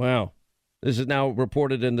 Wow. This is now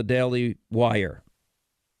reported in the Daily Wire.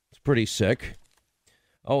 It's pretty sick.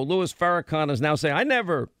 Louis Farrakhan is now saying, I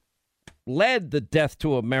never led the Death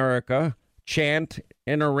to America chant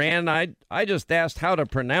in Iran. I just asked how to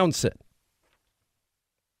pronounce it.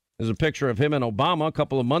 There's a picture of him and Obama a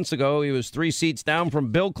couple of months ago. He was 3 seats down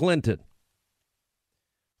from Bill Clinton.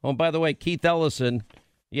 Oh, by the way, Keith Ellison.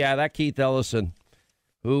 Yeah, that Keith Ellison,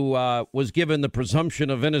 who was given the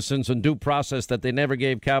presumption of innocence and due process that they never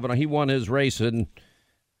gave Kavanaugh. He won his race in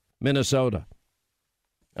Minnesota.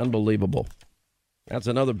 Unbelievable. That's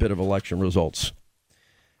another bit of election results.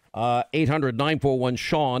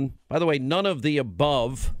 800-941-SEAN. By the way, none of the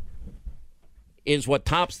above is what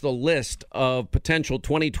tops the list of potential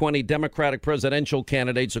 2020 Democratic presidential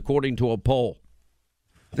candidates, according to a poll.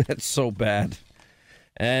 That's so bad.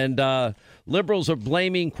 And liberals are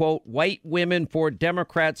blaming, quote, white women for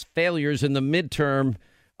Democrats' failures in the midterm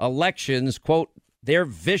elections. Quote, they're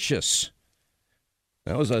vicious.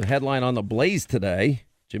 That was a headline on the Blaze today.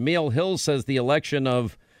 Jameel Hill says the election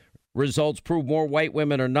of results prove more white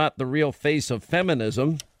women are not the real face of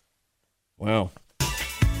feminism. Wow.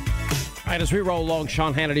 All right, as we roll along,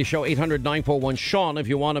 Sean Hannity Show, 800-941-SEAN, if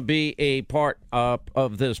you want to be a part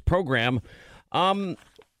of this program.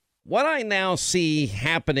 What I now see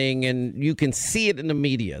happening, and you can see it in the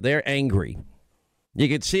media, they're angry. You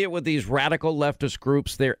can see it with these radical leftist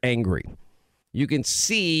groups, they're angry. You can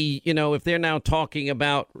see, if they're now talking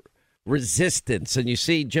about resistance, and you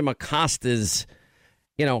see Jim Acosta's,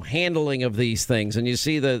 handling of these things, and you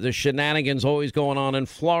see the shenanigans always going on in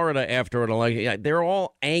Florida after an election. They're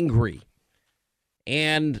all angry.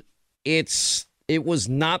 And it was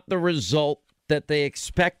not the result that they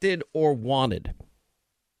expected or wanted.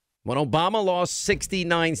 When Obama lost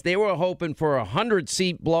 69, they were hoping for a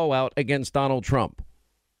 100-seat blowout against Donald Trump.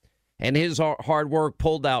 And his hard work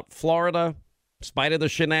pulled out Florida, in spite of the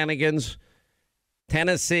shenanigans,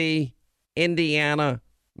 Tennessee, Indiana,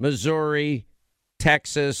 Missouri,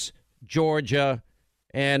 Texas, Georgia,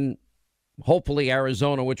 and hopefully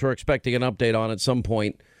Arizona, which we're expecting an update on at some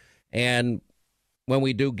point. And when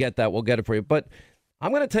we do get that, we'll get it for you. But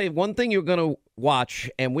I'm going to tell you one thing you're going to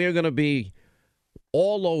watch, and we're going to be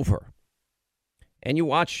all over. And you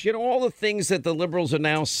watch, all the things that the liberals are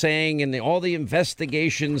now saying and all the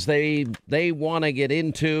investigations they want to get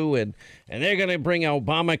into, and they're going to bring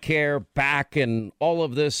Obamacare back and all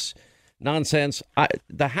of this nonsense.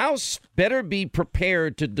 The House better be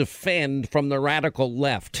prepared to defend from the radical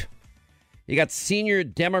left. You got senior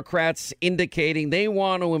Democrats indicating they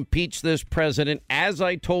want to impeach this president, as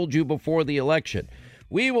I told you before the election.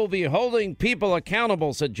 We will be holding people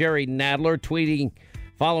accountable, said Jerry Nadler, tweeting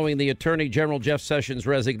following the Attorney General Jeff Sessions'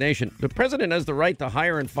 resignation. The president has the right to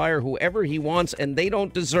hire and fire whoever he wants, and they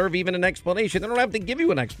don't deserve even an explanation. They don't have to give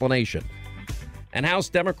you an explanation. And House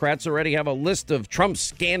Democrats already have a list of Trump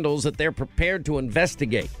scandals that they're prepared to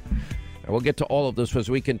investigate. And we'll get to all of this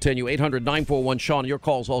as we continue. 800-941-SEAN. Your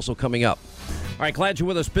call's also coming up. All right, glad you're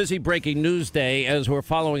with us. Busy breaking news day as we're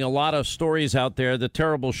following a lot of stories out there. The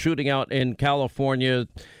terrible shooting out in California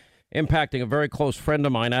impacting a very close friend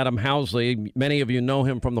of mine, Adam Housley. Many of you know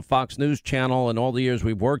him from the Fox News channel and all the years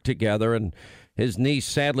we've worked together. And his niece,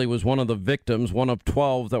 sadly, was one of the victims, one of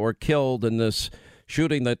 12 that were killed in this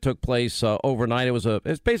shooting that took place overnight.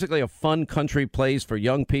 It's basically a fun country place for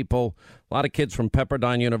young people. A lot of kids from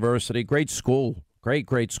Pepperdine University. Great school.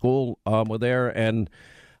 Great school. We're there, and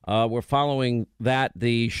we're following that.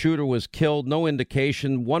 The shooter was killed. No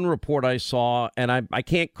indication. One report I saw, and I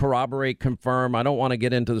can't corroborate, confirm. I don't want to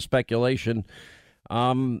get into the speculation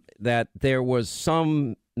that there was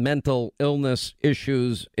some mental illness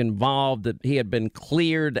issues involved, that he had been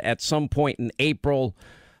cleared at some point in April.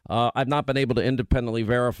 I've not been able to independently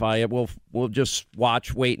verify it. We'll just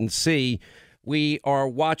watch, wait, and see. We are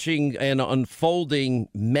watching an unfolding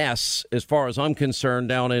mess, as far as I'm concerned,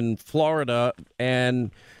 down in Florida,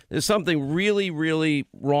 and there's something really, really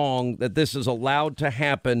wrong that this is allowed to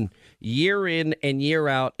happen year in and year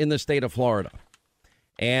out in the state of Florida.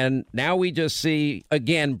 And now we just see,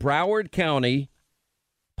 again, Broward County,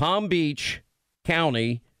 Palm Beach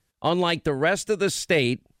County, unlike the rest of the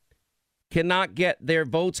state, cannot get their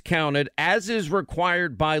votes counted as is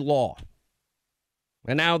required by law.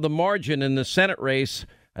 And now the margin in the Senate race,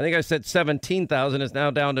 I think I said 17,000, is now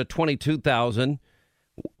down to 22,000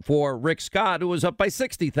 for Rick Scott, who was up by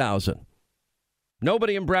 60,000.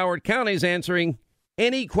 Nobody in Broward County is answering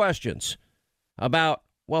any questions about,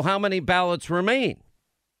 well, how many ballots remain?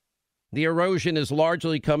 The erosion is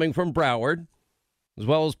largely coming from Broward, as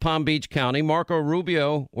well as Palm Beach County. Marco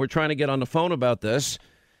Rubio, we're trying to get on the phone about this,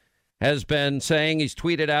 has been saying, he's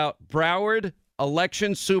tweeted out, Broward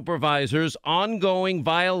election supervisors' ongoing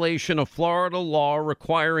violation of Florida law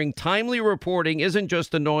requiring timely reporting isn't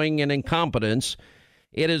just annoying and incompetence.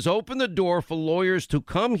 It has opened the door for lawyers to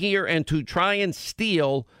come here and to try and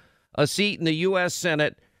steal a seat in the U.S.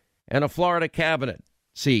 Senate and a Florida cabinet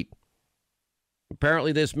seat.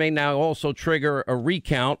 Apparently, this may now also trigger a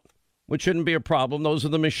recount, which shouldn't be a problem. Those are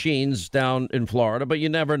the machines down in Florida, but you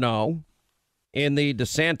never know. In the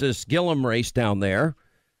DeSantis-Gillum race down there,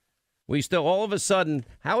 we still, all of a sudden,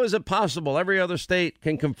 how is it possible every other state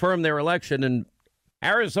can confirm their election, and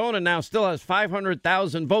Arizona now still has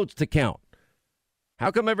 500,000 votes to count?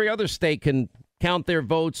 How come every other state can count their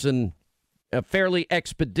votes in a fairly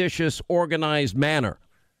expeditious, organized manner?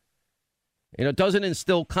 You know, it doesn't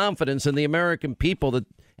instill confidence in the American people that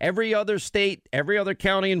every other state, every other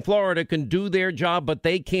county in Florida can do their job, but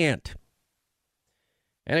they can't.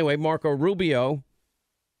 Anyway, Marco Rubio,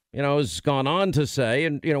 has gone on to say,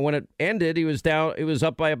 and, when it ended, it was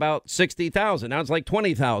up by about 60,000. Now it's like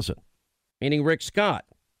 20,000, meaning Rick Scott.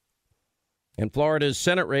 And Florida's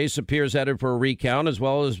Senate race appears headed for a recount, as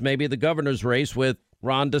well as maybe the governor's race with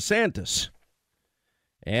Ron DeSantis.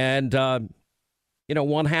 And,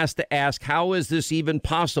 one has to ask, how is this even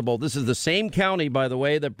possible? This is the same county, by the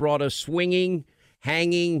way, that brought us swinging,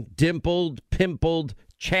 hanging, dimpled, pimpled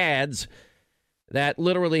Chads that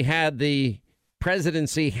literally had the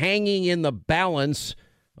presidency hanging in the balance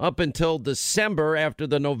up until December after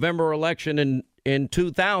the November election in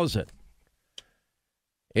 2000.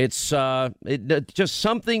 It's just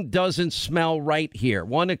something doesn't smell right here.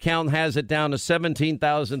 One account has it down to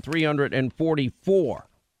 17,344.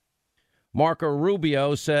 Marco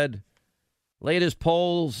Rubio said latest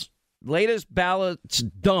ballots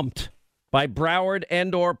dumped by Broward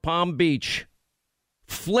and or Palm Beach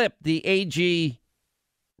flipped the AG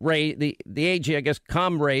race, the AG, I guess,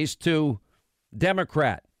 com race to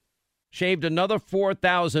Democrat. Shaved another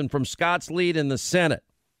 4,000 from Scott's lead in the Senate.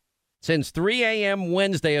 Since 3 a.m.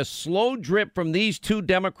 Wednesday, a slow drip from these two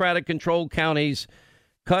Democratic-controlled counties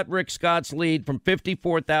cut Rick Scott's lead from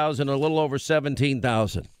 54,000 to a little over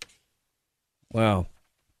 17,000. Well,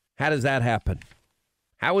 how does that happen?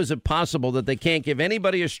 How is it possible that they can't give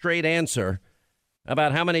anybody a straight answer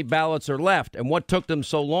about how many ballots are left and what took them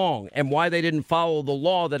so long and why they didn't follow the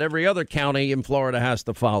law that every other county in Florida has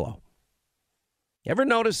to follow? You ever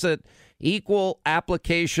notice that equal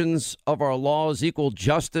applications of our laws, equal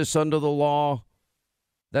justice under the law,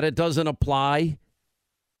 that it doesn't apply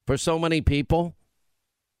for so many people?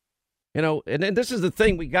 And this is the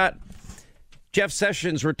thing. We got Jeff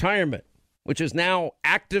Sessions' retirement, which has now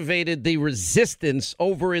activated the resistance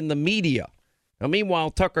over in the media. Now,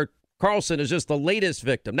 meanwhile, Tucker Carlson is just the latest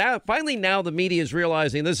victim. Now the media is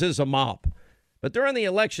realizing this is a mob. But during the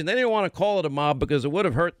election, they didn't want to call it a mob because it would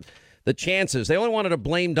have hurt the chances. They only wanted to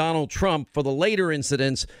blame Donald Trump for the later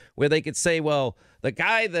incidents where they could say, well, the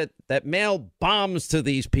guy that mailed bombs to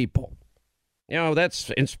these people, that's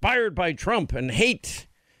inspired by Trump and hate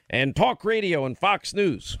and talk radio and Fox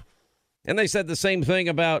News. And they said the same thing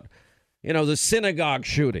about, the synagogue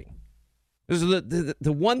shooting. This is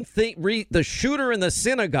the one thing, the shooter in the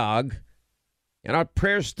synagogue, and our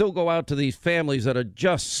prayers still go out to these families that are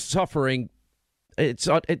just suffering. It's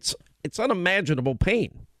unimaginable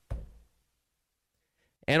pain.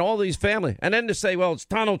 And all these families. And then to say, well, it's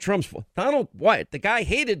Donald Trump's fault. Donald what? The guy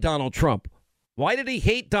hated Donald Trump. Why did he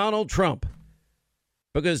hate Donald Trump?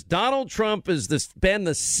 Because Donald Trump has been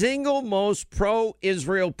the single most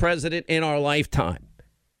pro-Israel president in our lifetime.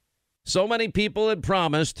 So many people had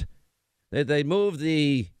promised that they move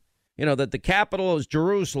that the capital is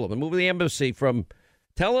Jerusalem and move the embassy from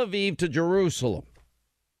Tel Aviv to Jerusalem.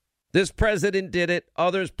 This president did it.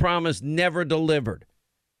 Others promised, never delivered.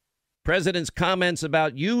 President's comments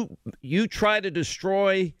about you try to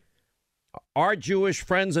destroy our Jewish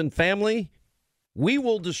friends and family, we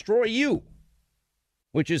will destroy you,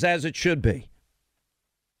 which is as it should be.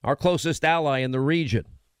 Our closest ally in the region,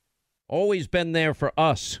 always been there for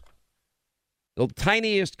us. The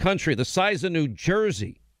tiniest country, the size of New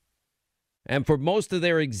Jersey, and for most of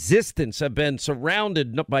their existence have been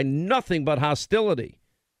surrounded by nothing but hostility.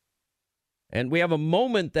 And we have a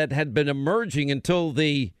moment that had been emerging until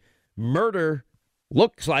the murder,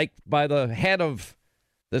 looks like, by the head of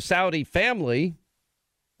the Saudi family,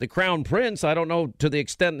 the crown prince. I don't know to the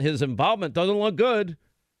extent his involvement doesn't look good,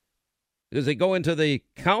 because they go into the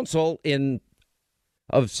council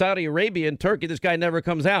of Saudi Arabia and Turkey. This guy never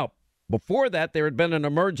comes out. Before that, there had been an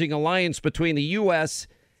emerging alliance between the U.S.,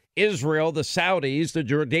 Israel, the Saudis, the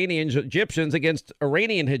Jordanians, Egyptians against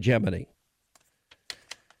Iranian hegemony.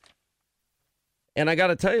 And I got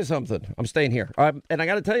to tell you something. I'm staying here. And I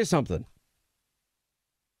got to tell you something.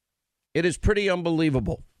 It is pretty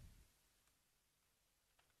unbelievable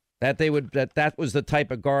that that was the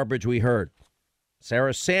type of garbage we heard.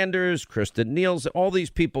 Sarah Sanders, Kristen Nielsen, all these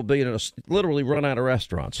people being literally run out of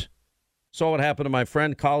restaurants. Saw what happened to my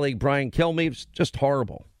friend, colleague Brian Kilmeade. It's just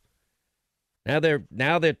horrible. Now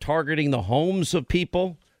they're targeting the homes of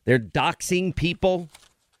people. They're doxing people.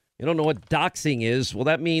 You don't know what doxing is? Well,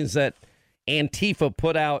 that means that Antifa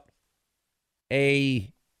put out the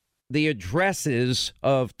addresses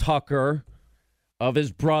of Tucker, of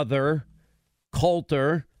his brother,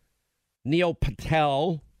 Coulter, Neil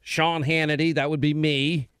Patel, Sean Hannity. That would be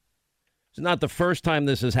me. It's not the first time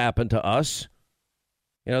this has happened to us.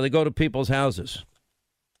 They go to people's houses.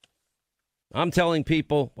 I'm telling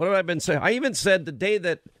people, what have I been saying? I even said the day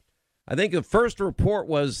that, I think the first report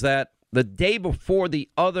was that the day before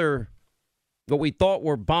what we thought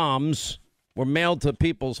were bombs were mailed to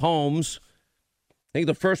people's homes. I think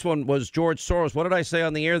the first one was George Soros. What did I say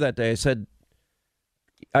on the air that day? I said,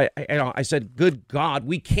 I said, good God,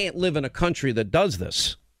 we can't live in a country that does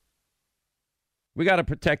this. We got to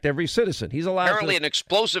protect every citizen. He's allowed. Apparently, an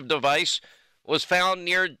explosive device was found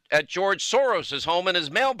at George Soros' home in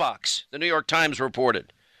his mailbox, the New York Times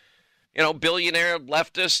reported. Billionaire,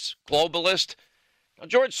 leftist, globalist. Now,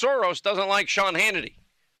 George Soros doesn't like Sean Hannity,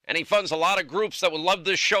 and he funds a lot of groups that would love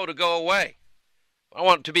this show to go away. I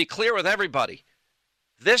want to be clear with everybody.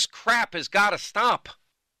 This crap has got to stop.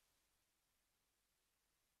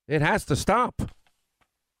 It has to stop.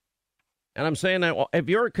 And I'm saying that if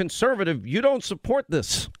you're a conservative, you don't support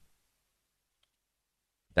this.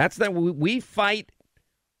 That's that we fight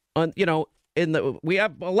on, we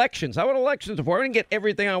have elections. I went elections before. I didn't get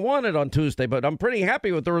everything I wanted on Tuesday, but I'm pretty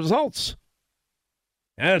happy with the results.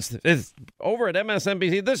 And it's over at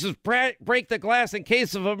MSNBC. This is break the glass in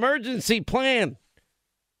case of emergency plan.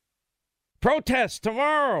 Protests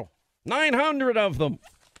tomorrow. 900 of them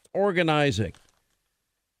organizing.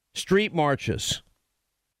 Street marches.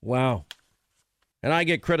 Wow. And I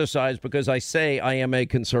get criticized because I say I am a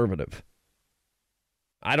conservative.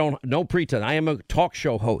 No pretense. I am a talk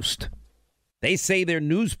show host. They say they're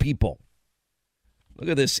news people. Look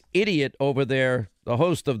at this idiot over there, the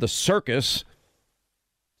host of The Circus.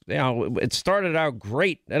 It started out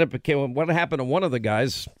great. Then it became, what happened to one of the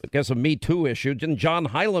guys, I guess a Me Too issue, and John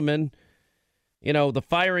Heilemann, the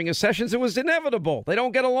firing of Sessions, it was inevitable. They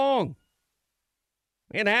don't get along.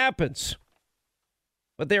 It happens.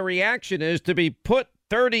 But their reaction is to be put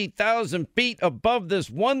 30,000 feet above this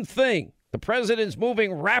one thing. The president's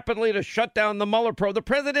moving rapidly to shut down the Mueller probe. The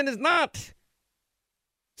president is not.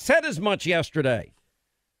 Said as much yesterday.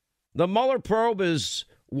 The Mueller probe is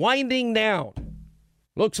winding down.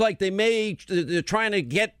 Looks like they're trying to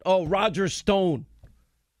get Roger Stone.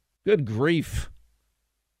 Good grief.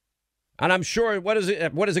 And I'm sure, what is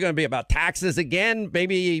it going to be about? Taxes again?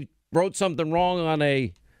 Maybe he wrote something wrong on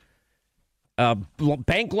a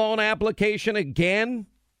bank loan application again?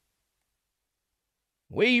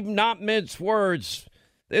 We not mince words.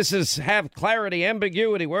 This is have clarity,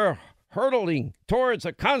 ambiguity. We're hurtling towards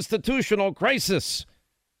a constitutional crisis.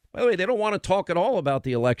 By the way, they don't want to talk at all about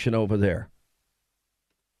the election over there.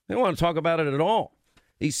 They don't want to talk about it at all.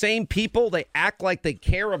 These same people, they act like they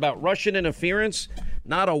care about Russian interference.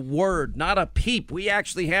 Not a word, not a peep. We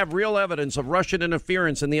actually have real evidence of Russian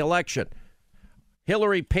interference in the election.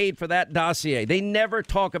 Hillary paid for that dossier. They never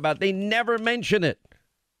talk about it. They never mention it.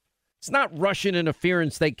 It's not Russian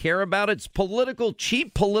interference they care about. It's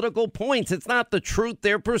cheap political points. It's not the truth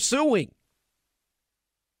they're pursuing.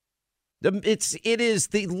 It is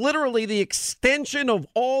literally the extension of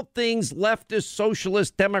all things leftist,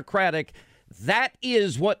 socialist, democratic. That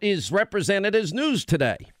is what is represented as news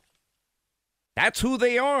today. That's who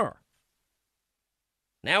they are.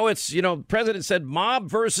 Now it's, the president said mob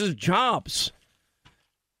versus jobs.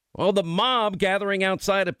 Well, the mob gathering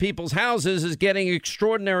outside of people's houses is getting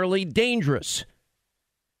extraordinarily dangerous.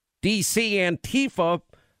 D.C. Antifa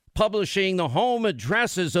publishing the home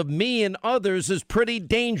addresses of me and others is pretty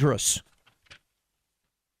dangerous.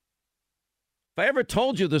 If I ever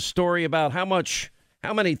told you the story about how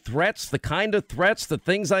many threats, the kind of threats, the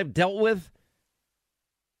things I've dealt with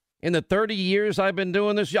in the 30 years I've been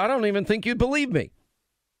doing this, I don't even think you'd believe me.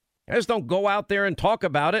 I just don't go out there and talk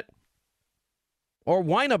about it or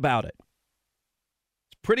whine about it.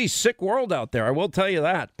 It's a pretty sick world out there, I will tell you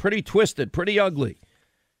that. Pretty twisted, pretty ugly.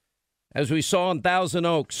 As we saw in Thousand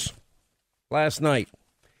Oaks last night,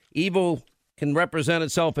 evil can represent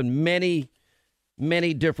itself in many,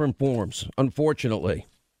 many different forms, unfortunately.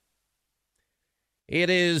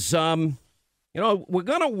 It is, we're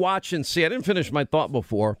going to watch and see. I didn't finish my thought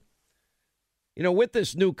before. With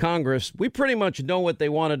this new Congress, we pretty much know what they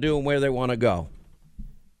want to do and where they want to go.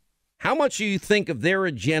 How much do you think of their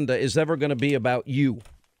agenda is ever going to be about you?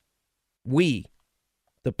 We,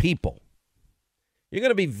 the people. You're going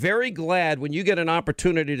to be very glad when you get an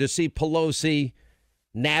opportunity to see Pelosi,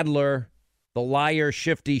 Nadler, the liar,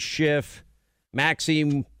 Shifty Schiff,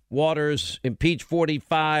 Maxine Waters, impeach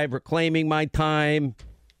 45, reclaiming my time.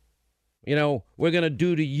 We're going to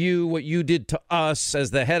do to you what you did to us as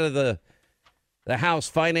the head of the House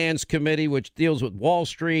Finance Committee, which deals with Wall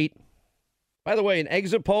Street. By the way, in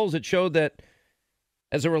exit polls, it showed that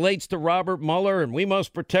as it relates to Robert Mueller, and we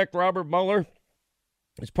must protect Robert Mueller,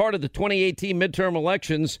 as part of the 2018 midterm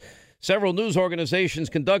elections, several news organizations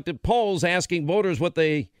conducted polls asking voters what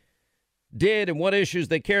they did and what issues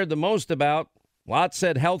they cared the most about. Lots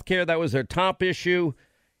said health care, that was their top issue.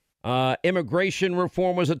 Immigration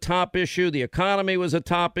reform was a top issue. The economy was a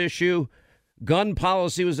top issue. Gun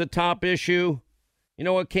policy was a top issue. You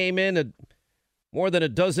know what came in? More than a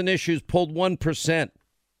dozen issues pulled 1%.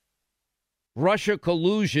 Russia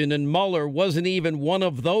collusion and Mueller wasn't even one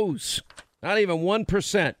of those. Not even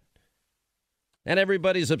 1%. And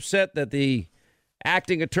everybody's upset that the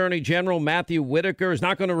acting Attorney General, Matthew Whitaker, is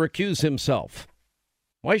not going to recuse himself.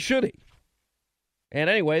 Why should he? And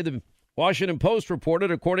anyway, the Washington Post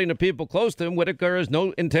reported, according to people close to him, Whitaker has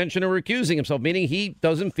no intention of recusing himself, meaning he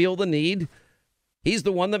doesn't feel the need. He's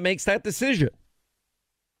the one that makes that decision.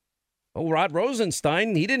 Oh, Rod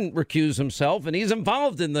Rosenstein, he didn't recuse himself, and he's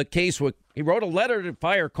involved in the case. He wrote a letter to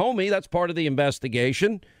fire Comey. That's part of the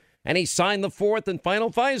investigation. And he signed the fourth and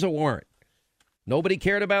final FISA warrant. Nobody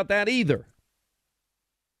cared about that either.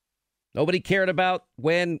 Nobody cared about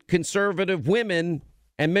when conservative women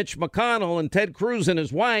and Mitch McConnell and Ted Cruz and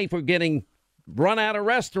his wife were getting run out of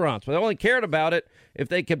restaurants. But they only cared about it if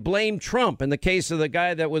they could blame Trump in the case of the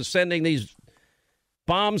guy that was sending these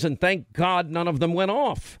bombs, and thank God none of them went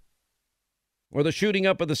off. Or the shooting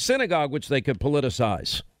up of the synagogue, which they could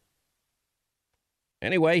politicize.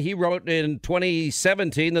 Anyway, he wrote in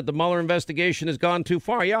 2017 that the Mueller investigation has gone too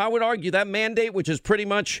far. Yeah, I would argue that mandate, which is pretty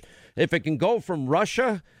much, if it can go from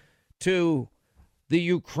Russia to the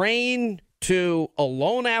Ukraine to a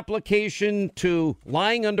loan application to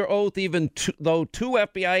lying under oath, even though two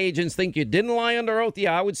FBI agents think you didn't lie under oath,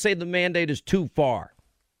 yeah, I would say the mandate is too far.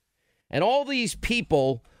 And all these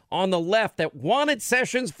people on the left that wanted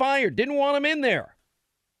Sessions fired, didn't want him in there.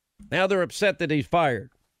 Now they're upset that he's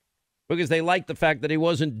fired because they like the fact that he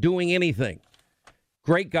wasn't doing anything.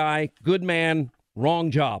 Great guy, good man,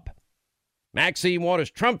 wrong job. Maxine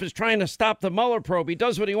Waters, Trump is trying to stop the Mueller probe. He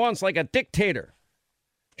does what he wants like a dictator.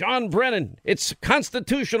 John Brennan, it's a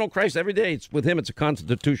constitutional crisis. Every day with him, it's a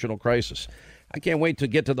constitutional crisis. I can't wait to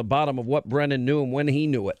get to the bottom of what Brennan knew and when he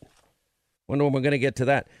knew it. Wonder when we're going to get to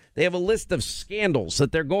that. They have a list of scandals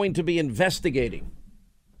that they're going to be investigating.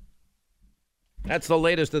 That's the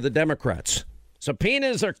latest of the Democrats.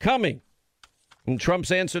 Subpoenas are coming. And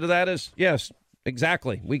Trump's answer to that is, yes,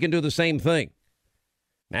 exactly. We can do the same thing.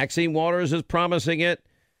 Maxine Waters is promising it.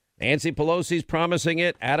 Nancy Pelosi's promising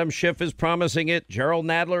it. Adam Schiff is promising it. Gerald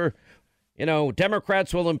Nadler.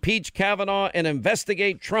 Democrats will impeach Kavanaugh and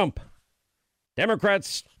investigate Trump.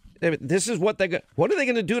 Democrats, this is what are they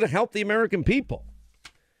going to do to help the American people?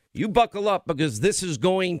 You buckle up, because this is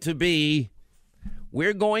going to be,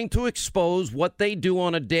 we're going to expose what they do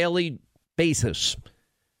on a daily basis,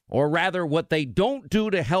 or rather what they don't do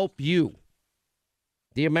to help you,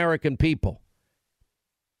 the American people.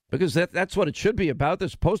 because that's what it should be about. They're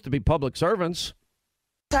supposed to be public servants.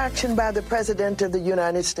 Action by the President of the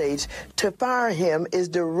United States to fire him is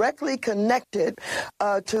directly connected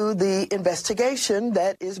to the investigation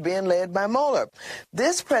that is being led by Mueller.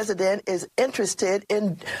 This president is interested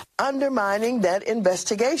in undermining that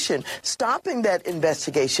investigation, stopping that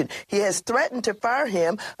investigation. He has threatened to fire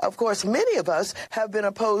him. Of course, many of us have been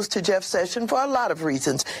opposed to Jeff Sessions for a lot of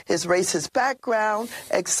reasons, his racist background,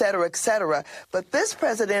 et cetera, et cetera. But this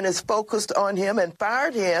president is focused on him and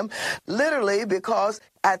fired him literally because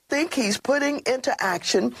I think he's putting into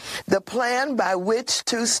action the plan by which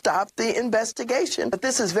to stop the investigation. But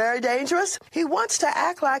this is very dangerous. He wants to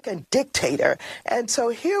act like a dictator. And so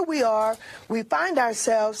here we are. We find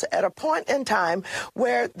ourselves at a point in time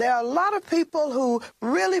where there are a lot of people who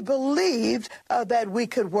really believed that we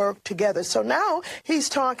could work together. So now he's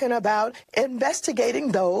talking about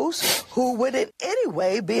investigating those who would in any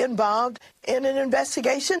way be involved in an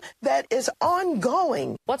investigation that is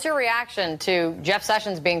ongoing. What's your reaction to Jeff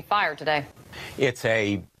Sessions being fired today? It's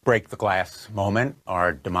a break the glass moment.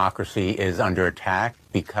 Our democracy is under attack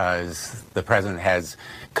because the president has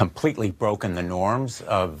completely broken the norms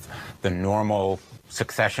of the normal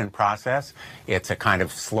succession process. It's a kind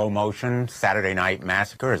of slow motion Saturday night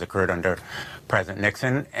massacre as occurred under President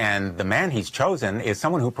Nixon. And the man he's chosen is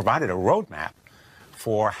someone who provided a roadmap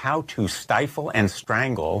for how to stifle and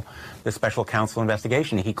strangle the special counsel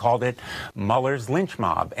investigation. He called it Mueller's lynch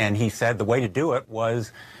mob. And he said the way to do it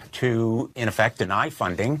was to, in effect, deny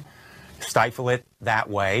funding, stifle it that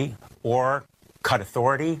way, or cut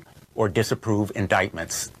authority, or disapprove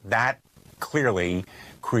indictments. That clearly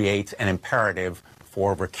creates an imperative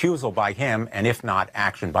for recusal by him, and if not,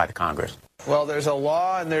 action by the Congress. Well, there's a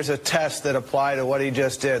law and there's a test that apply to what he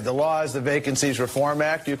just did. The law is the Vacancies Reform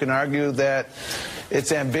Act. You can argue that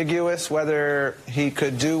it's ambiguous whether he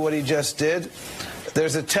could do what he just did.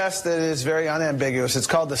 There's a test that is very unambiguous. It's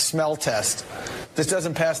called the smell test. This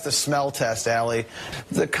doesn't pass the smell test, Allie.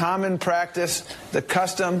 The common practice, the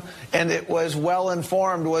custom, and it was well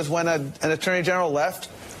informed, was when an attorney general left,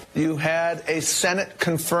 you had a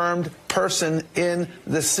Senate-confirmed person in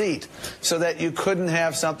the seat so that you couldn't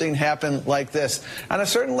have something happen like this. On a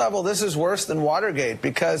certain level, this is worse than Watergate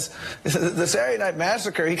because the Saturday Night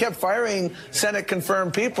Massacre, he kept firing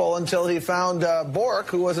Senate-confirmed people until he found Bork,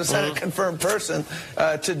 who was a Senate-confirmed person,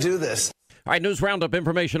 to do this. All right, News Roundup,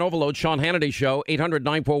 Information Overload, Sean Hannity Show,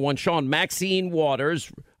 800-941-SEAN, Maxine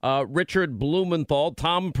Waters, Richard Blumenthal,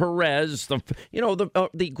 Tom Perez.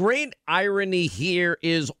 The great irony here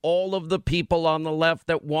is all of the people on the left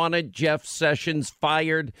that wanted Jeff Sessions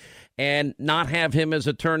fired and not have him as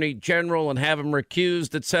attorney general and have him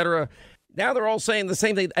recused, etc. Now they're all saying the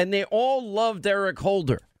same thing, and they all loved Eric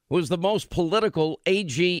Holder, who was the most political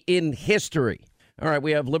AG in history. All right,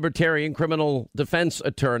 we have libertarian criminal defense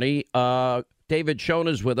attorney David Schoen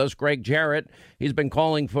is with us. Greg Jarrett, he's been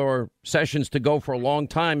calling for Sessions to go for a long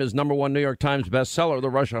time. His #1 New York Times bestseller, The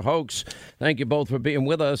Russia Hoax. Thank you both for being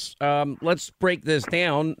with us. Let's break this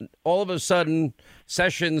down. All of a sudden,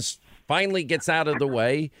 Sessions finally gets out of the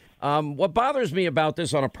way. What bothers me about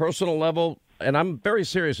this on a personal level, and I'm very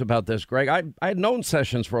serious about this, Greg, I had known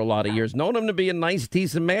Sessions for a lot of years, known him to be a nice,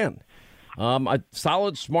 decent man. A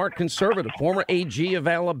solid, smart conservative, former AG of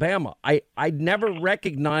Alabama. I never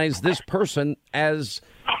recognized this person as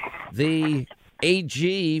the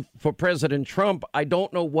AG for President Trump. I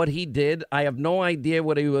don't know what he did. I have no idea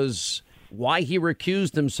why he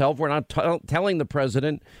recused himself. We're not telling the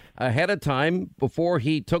president ahead of time before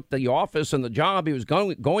he took the office and the job. He was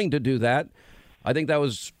going to do that. I think that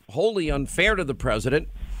was wholly unfair to the president.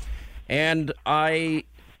 And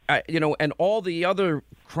and all the other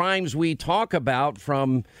crimes we talk about,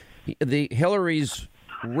 from the Hillary's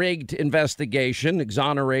rigged investigation,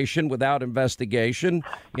 exoneration without investigation,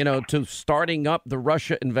 to starting up the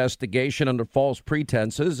Russia investigation under false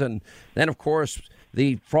pretenses. And then, of course,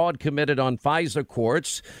 the fraud committed on FISA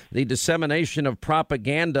courts, the dissemination of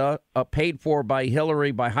propaganda paid for by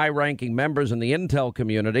Hillary by high-ranking members in the intel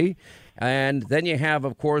community. And then you have,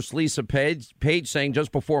 of course, Lisa Page saying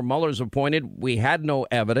just before Mueller's appointed, we had no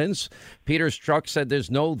evidence. Peter Strzok said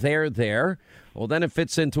there's no there. Well, then it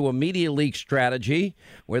fits into a media leak strategy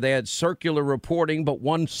where they had circular reporting, but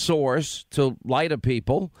one source to lie to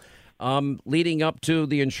people, leading up to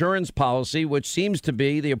the insurance policy, which seems to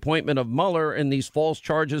be the appointment of Mueller and these false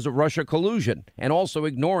charges of Russia collusion, and also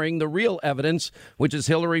ignoring the real evidence, which is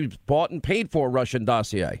Hillary's bought and paid for Russian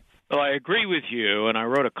dossier. Well, I agree with you, and I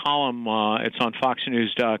wrote a column. It's on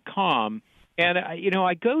FoxNews.com, and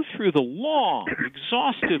I go through the long,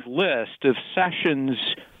 exhaustive list of Sessions'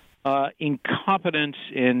 incompetence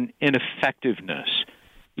and ineffectiveness.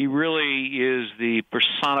 He really is the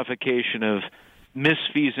personification of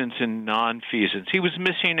misfeasance and nonfeasance. He was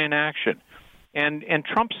missing in action. And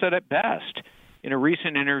Trump said it best. In a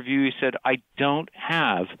recent interview, he said, I don't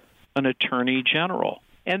have an attorney general.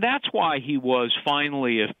 And that's why he was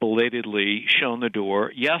finally, if belatedly, shown the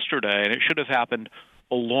door yesterday. And it should have happened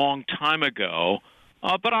a long time ago.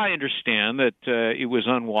 But I understand that it was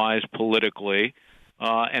unwise politically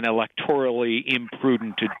and electorally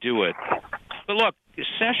imprudent to do it. But look,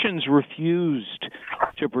 Sessions refused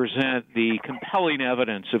to present the compelling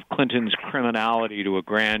evidence of Clinton's criminality to a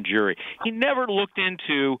grand jury. He never looked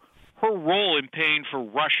into her role in paying for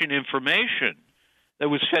Russian information that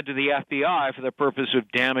was fed to the FBI for the purpose of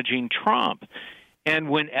damaging Trump. And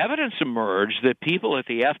when evidence emerged that people at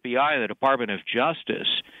the FBI and the Department of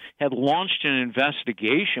Justice had launched an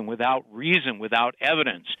investigation without reason, without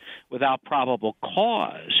evidence, without probable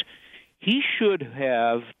cause, he should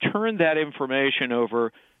have turned that information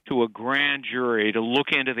over to a grand jury to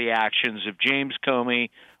look into the actions of James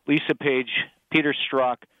Comey, Lisa Page, Peter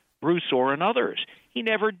Strzok, Bruce Orr, and others. He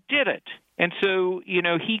never did it. And so,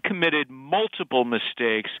 he committed multiple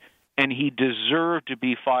mistakes, and he deserved to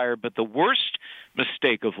be fired. But the worst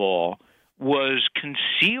mistake of all was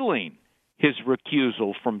concealing his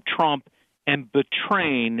recusal from Trump and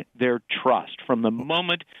betraying their trust. From the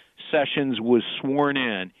moment Sessions was sworn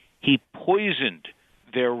in, he poisoned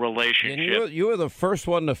their relationship. And you were the first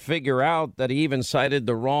one to figure out that he even cited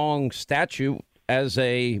the wrong statute as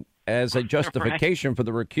a justification for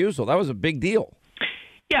the recusal. That was a big deal.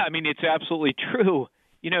 Yeah, I mean, it's absolutely true.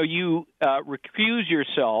 You recuse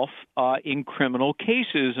yourself in criminal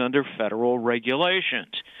cases under federal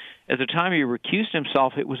regulations. At the time he recused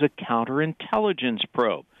himself, it was a counterintelligence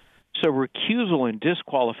probe. So recusal and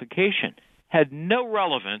disqualification had no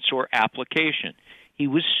relevance or application. He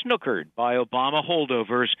was snookered by Obama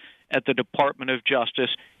holdovers at the Department of Justice,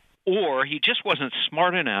 or he just wasn't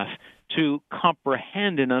smart enough to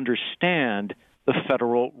comprehend and understand the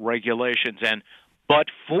federal regulations. And but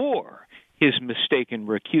for his mistaken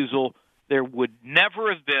recusal, there would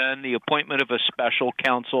never have been the appointment of a special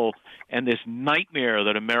counsel and this nightmare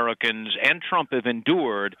that Americans and Trump have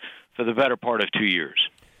endured for the better part of 2 years.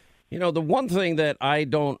 The one thing that I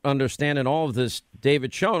don't understand in all of this,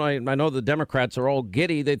 David Schoen, I know the Democrats are all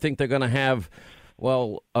giddy. They think they're going to have,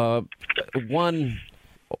 one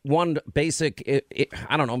basic,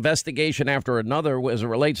 investigation after another as it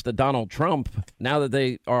relates to Donald Trump. Now that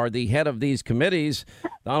they are the head of these committees,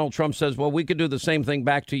 Donald Trump says, well, we could do the same thing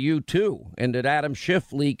back to you, too. And did Adam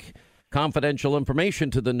Schiff leak confidential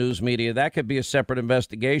information to the news media? That could be a separate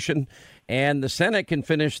investigation. And the Senate can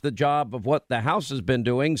finish the job of what the House has been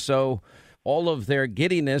doing. So all of their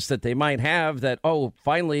giddiness that they might have that,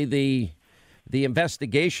 finally the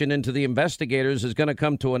investigation into the investigators is going to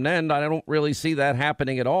come to an end. I don't really see that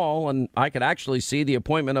happening at all. And I could actually see the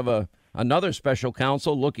appointment of another special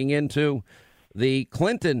counsel looking into the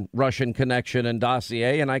Clinton Russian connection and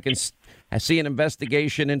dossier. And I see an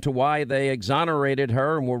investigation into why they exonerated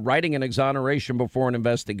her and were writing an exoneration before an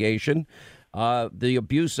investigation. The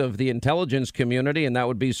abuse of the intelligence community, and that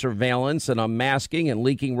would be surveillance and unmasking and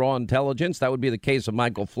leaking raw intelligence. That would be the case of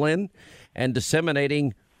Michael Flynn, and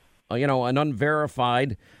disseminating an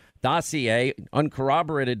unverified dossier,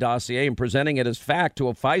 uncorroborated dossier, and presenting it as fact to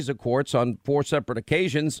a FISA courts on 4 separate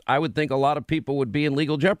occasions. I would think a lot of people would be in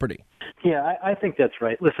legal jeopardy. Yeah, I think that's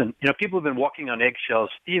right. Listen, people have been walking on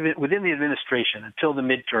eggshells even within the administration until the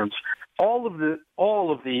midterms. All of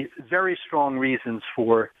the very strong reasons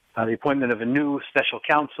for the appointment of a new special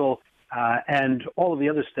counsel and all of the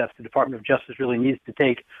other steps the Department of Justice really needs to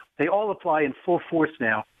take, they all apply in full force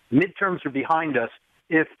now. Midterms are behind us.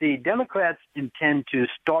 If the Democrats intend to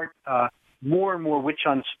start more and more witch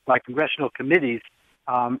hunts by congressional committees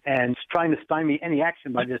and trying to stymie any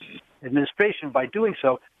action by this administration, by doing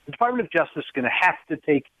so, the Department of Justice is going to have to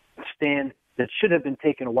take a stand that should have been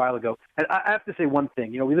taken a while ago. And I have to say one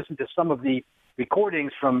thing. We listened to some of the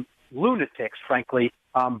recordings from lunatics, frankly,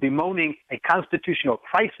 bemoaning a constitutional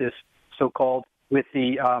crisis, so-called, with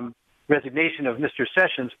the resignation of Mr.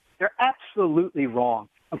 Sessions. They're absolutely wrong.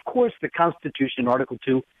 Of course, the Constitution, Article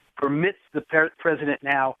 2, permits the president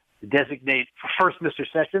now to designate first Mr.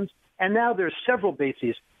 Sessions, and now there's several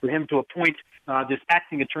bases for him to appoint this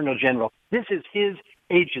acting attorney general. This is his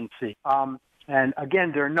agency. And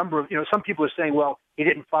again, there are a number of, some people are saying, well, he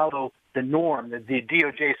didn't follow the norm, the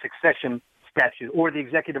DOJ succession statute or the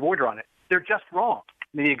executive order on it. They're just wrong.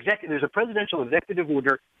 I mean, there's a presidential executive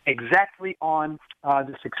order exactly on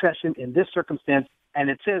the succession in this circumstance, and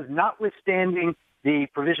it says, notwithstanding the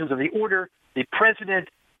provisions of the order, the president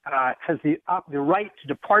has the right to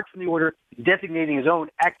depart from the order, designating his own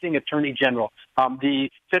acting attorney general. The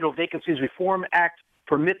Federal Vacancies Reform Act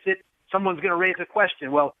permits it. Someone's going to raise a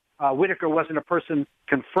question. Well, Whitaker wasn't a person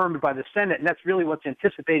confirmed by the Senate, and that's really what's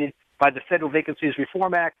anticipated by the Federal Vacancies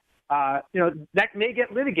Reform Act. That may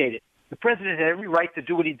get litigated. The president had every right to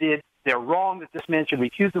do what he did. They're wrong that this man should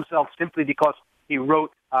recuse himself simply because he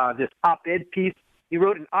wrote this op-ed piece. He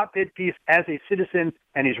wrote an op-ed piece as a citizen,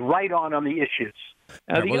 and he's right on the issues.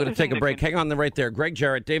 Right, we're going to take a break. Hang on right there. Greg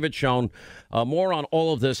Jarrett, David Schoen, more on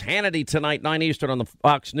all of this. Hannity tonight, 9 Eastern on the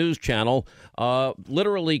Fox News Channel,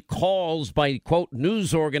 literally calls by, quote,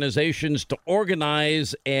 news organizations to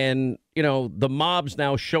organize, and, the mob's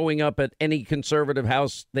now showing up at any conservative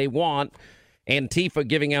house they want. Antifa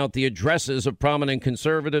giving out the addresses of prominent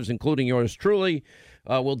conservatives, including yours truly.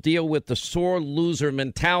 Will deal with the sore loser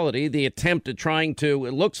mentality, the attempt at trying to,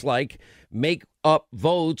 it looks like, make up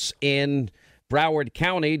votes in Broward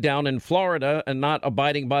County down in Florida and not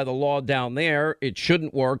abiding by the law down there. It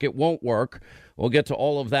shouldn't work. It won't work. We'll get to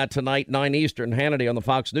all of that tonight, 9 Eastern, Hannity on the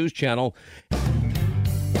Fox News Channel.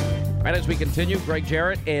 Right, as we continue, Greg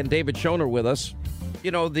Jarrett and David Schoen are with us.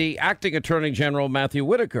 The acting attorney general, Matthew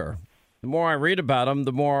Whitaker, the more I read about him,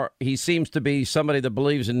 the more he seems to be somebody that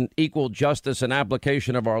believes in equal justice and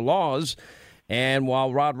application of our laws. And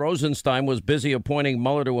while Rod Rosenstein was busy appointing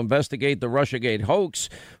Mueller to investigate the Russiagate hoax,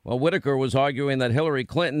 Whitaker was arguing that Hillary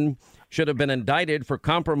Clinton should have been indicted for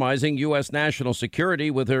compromising U.S. national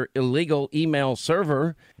security with her illegal email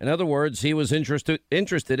server. In other words, he was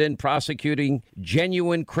interested in prosecuting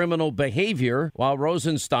genuine criminal behavior, while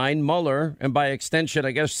Rosenstein, Mueller, and by extension,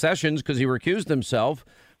 I guess Sessions, because he recused himself,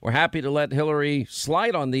 we're happy to let Hillary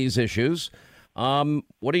slide on these issues.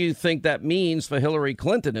 What do you think that means for Hillary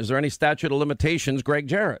Clinton? Is there any statute of limitations, Greg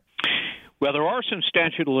Jarrett? Well, there are some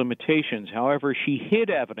statute of limitations. However, she hid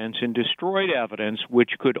evidence and destroyed evidence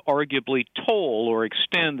which could arguably toll or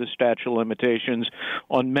extend the statute of limitations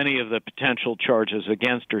on many of the potential charges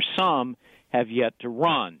against her. Some have yet to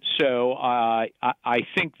run. So I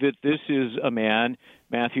think that this is a man,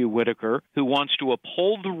 Matthew Whitaker, who wants to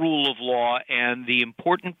uphold the rule of law and the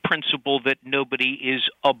important principle that nobody is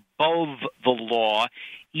above the law,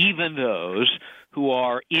 even those who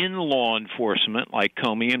are in law enforcement, like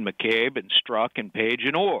Comey and McCabe and Strzok and Page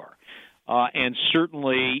and Orr. And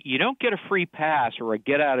certainly you don't get a free pass or a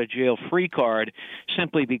get-out-of-jail-free card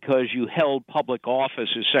simply because you held public office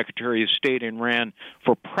as Secretary of State and ran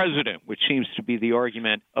for president, which seems to be the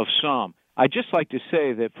argument of some. I'd just like to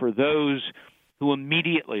say that for those who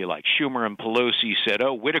immediately, like Schumer and Pelosi, said,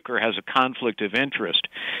 Whitaker has a conflict of interest,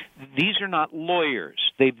 these are not lawyers.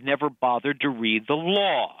 They've never bothered to read the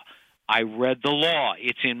law. I read the law.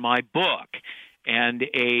 It's in my book. And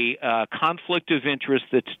a conflict of interest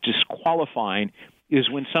that's disqualifying is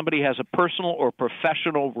when somebody has a personal or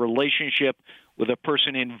professional relationship with a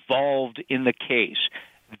person involved in the case.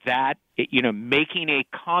 That, making a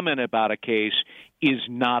comment about a case is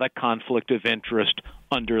not a conflict of interest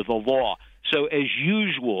under the law. So as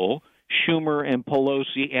usual, Schumer and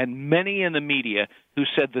Pelosi and many in the media who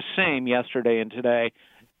said the same yesterday and today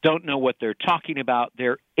don't know what they're talking about.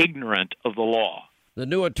 They're ignorant of the law. The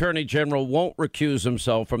new attorney general won't recuse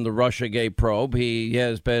himself from the Russiagate probe. He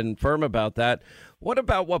has been firm about that. What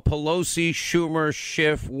about what Pelosi, Schumer,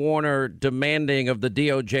 Schiff, Warner demanding of the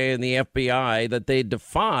DOJ and the FBI, that they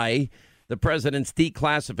defy the president's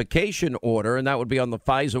declassification order, and that would be on the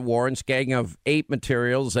FISA warrants, gang of 8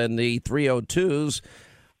 materials and the 302s,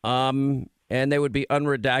 and they would be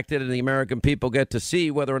unredacted, and the American people get to see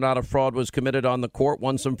whether or not a fraud was committed on the court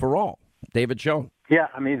once and for all. David Schoen. Yeah,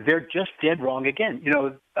 they're just dead wrong again.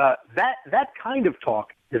 That kind of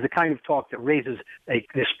talk is the kind of talk that raises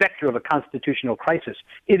the specter of a constitutional crisis.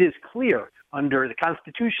 It is clear under the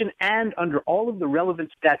Constitution and under all of the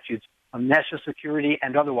relevant statutes on national security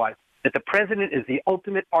and otherwise that the president is the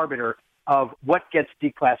ultimate arbiter of what gets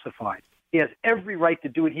declassified. He has every right to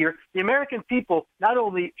do it here. The American people not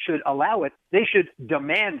only should allow it, they should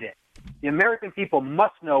demand it. The American people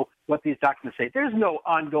must know what these documents say. There's no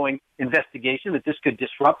ongoing investigation that this could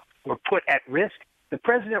disrupt or put at risk. The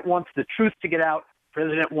president wants the truth to get out. The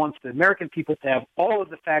president wants the American people to have all of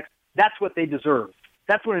the facts. That's what they deserve.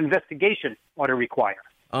 That's what an investigation ought to require.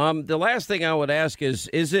 The last thing I would ask is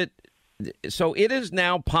it so it is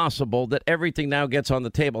now possible that everything now gets on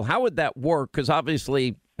the table? How would that work? Because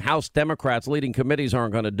obviously House Democrats leading committees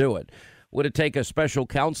aren't going to do it. Would it take a special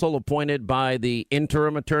counsel appointed by the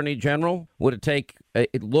interim attorney general? Would it take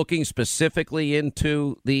looking specifically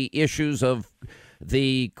into the issues of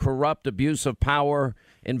the corrupt abuse of power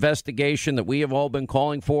investigation that we have all been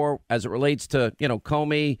calling for as it relates to,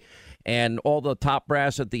 Comey and all the top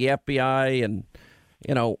brass at the FBI and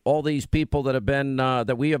all these people that have been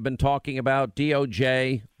that we have been talking about,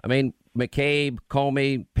 DOJ. I mean, McCabe,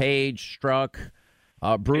 Comey, Page, Strzok,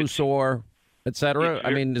 Broussard, et cetera.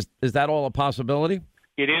 I mean, is that all a possibility?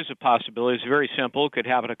 It is a possibility. It's very simple. It could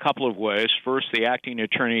happen a couple of ways. First, the acting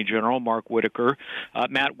Attorney General, Matt Whitaker,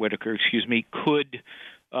 could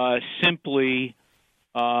simply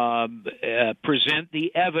present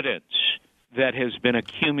the evidence that has been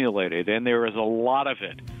accumulated, and there is a lot of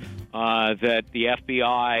it, that the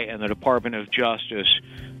FBI and the Department of Justice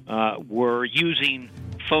were using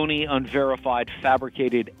phony, unverified,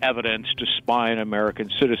 fabricated evidence to spy on an American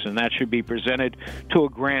citizen. That should be presented to a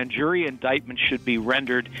grand jury. Indictment should be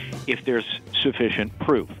rendered if there's sufficient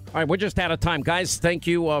proof. All right, we're just out of time. Guys, thank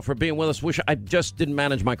you for being with us. I just didn't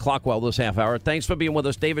manage my clock well this half hour. Thanks for being with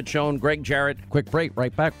us, David Schoen, Greg Jarrett. Quick break,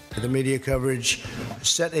 right back. The media coverage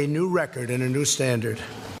set a new record and a new standard.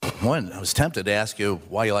 One, I was tempted to ask you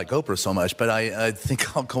why you like Oprah so much, but I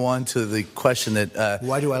think I'll go on to the question that...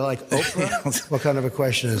 why do I like Oprah? What kind of a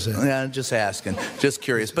question is it? Yeah, just asking. Just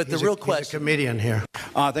curious. But the real question... He's a comedian here.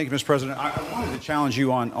 Thank you, Mr. President. I wanted to challenge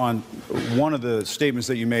you on one of the statements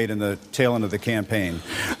that you made in the tail end of the campaign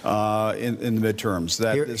in the midterms.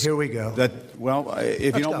 Here we go.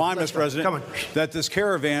 If you don't mind, Mr. President, that this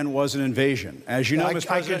caravan was an invasion. As you know, Mr.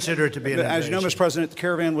 President... I consider it to be an invasion. As you know, Mr. President, the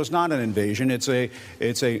caravan was not an invasion. It's a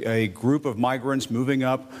group of migrants moving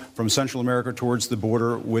up from Central America towards the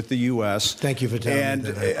border with the U.S. Thank you for telling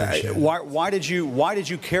me that. I appreciate it. Why did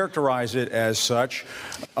you characterize it as such?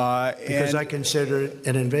 Because I consider it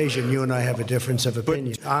an invasion. You and I have a difference of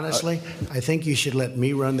opinion. Honestly, I think you should let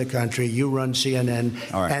me run the country. You run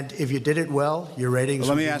CNN. All right. And if you did it well, your ratings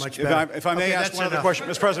would be much better. If I may ask one other question,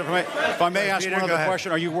 Mr. President. If I may ask one other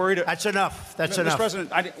question, are you worried? That's enough. That's enough. Mr.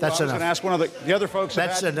 President, I was enough. going to ask one of the other folks.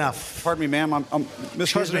 That's enough. Pardon me, ma'am.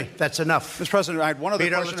 Mr. President, that's enough. Mr. President, I had one other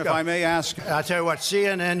question, if I may ask. I'll tell you what,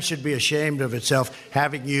 CNN should be ashamed of itself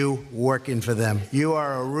having you working for them. You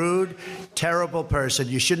are a rude, terrible person.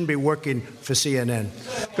 You shouldn't be working for CNN.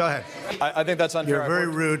 Go ahead. I think that's unfair. You're a very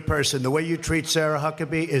rude person. The way you treat Sarah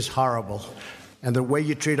Huckabee is horrible. And the way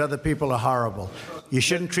you treat other people are horrible. You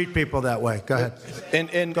shouldn't treat people that way. Go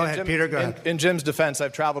ahead. Go ahead, Peter. Go ahead. In Jim's defense,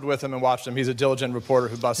 I've traveled with him and watched him. He's a diligent reporter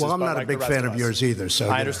who busts his butt. Well, I'm not a big fan of yours either, so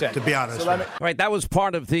I understand. To be honest. All right, that was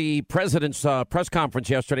part of the president's press conference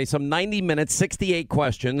yesterday. Some 90 minutes, 68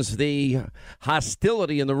 questions. The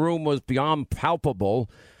hostility in the room was beyond palpable.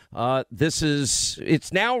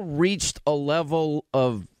 It's now reached a level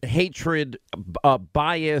of hatred,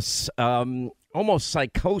 bias, almost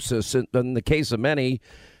psychosis in the case of many.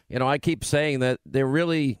 I keep saying that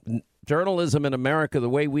journalism in America, the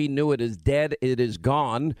way we knew it, is dead. It is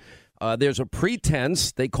gone. There's a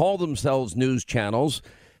pretense. They call themselves news channels.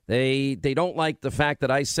 They don't like the fact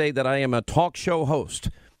that I say that I am a talk show host.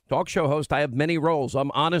 I have many roles.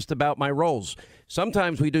 I'm honest about my roles.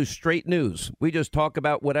 Sometimes we do straight news. We just talk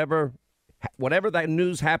about whatever that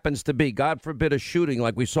news happens to be. God forbid a shooting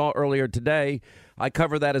like we saw earlier today. I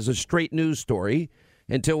cover that as a straight news story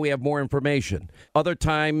until we have more information. Other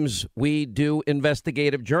times we do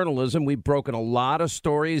investigative journalism. We've broken a lot of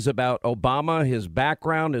stories about Obama, his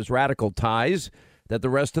background, his radical ties that the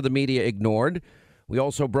rest of the media ignored. We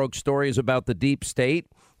also broke stories about the deep state,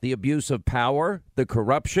 the abuse of power, the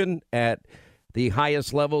corruption at the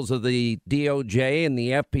highest levels of the DOJ and the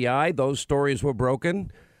FBI. Those stories were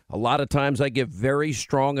broken. A lot of times I give very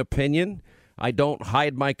strong opinion. I don't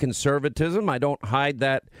hide my conservatism. I don't hide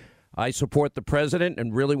that I support the president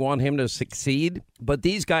and really want him to succeed. But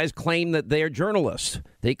these guys claim that they're journalists.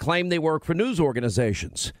 They claim they work for news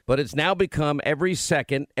organizations. But it's now become every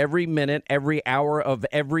second, every minute, every hour of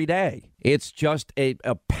every day. It's just a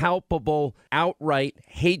palpable, outright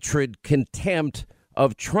hatred, contempt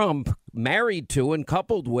of Trump, married to and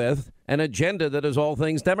coupled with an agenda that is all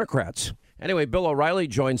things Democrats. Anyway, Bill O'Reilly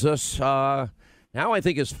joins us. Now I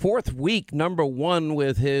think his fourth week, #1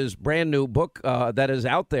 with his brand new book that is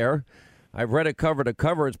out there. I've read it cover to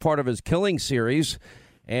cover. It's part of his Killing series.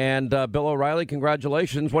 And Bill O'Reilly,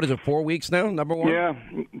 congratulations. What is it, 4 weeks now, #1? Yeah,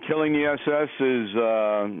 Killing the SS is,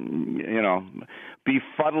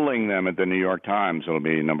 befuddling them at the New York Times. It'll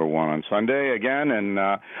be #1 on Sunday again. And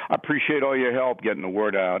I appreciate all your help getting the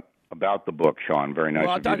word out about the book, Sean. Very nice of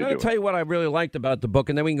you to do it. I'm going to tell you what I really liked about the book,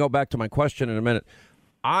 and then we can go back to my question in a minute.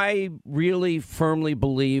 I really firmly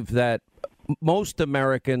believe that most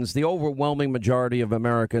Americans, the overwhelming majority of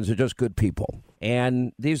Americans, are just good people.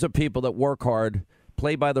 And these are people that work hard,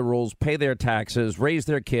 play by the rules, pay their taxes, raise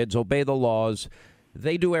their kids, obey the laws.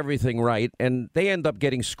 They do everything right, and they end up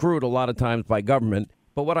getting screwed a lot of times by government.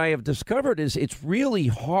 But what I have discovered is it's really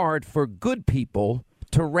hard for good people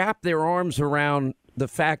to wrap their arms around the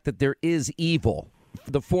fact that there is evil.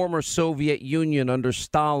 the former Soviet Union under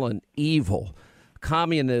Stalin, evil,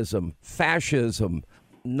 communism, fascism,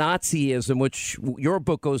 Nazism, which your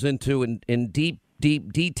book goes into in deep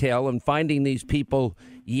detail, and finding these people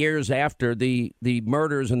years after the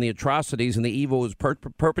murders and the atrocities and the evil was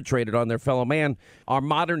perpetrated on their fellow man. Our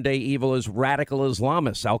modern day evil is radical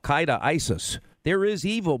Islamists, Al-Qaeda, ISIS. There is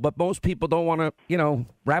evil, but most people don't want to,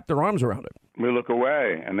 wrap their arms around it. We look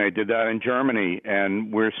away, and they did that in Germany,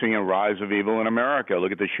 and we're seeing a rise of evil in America.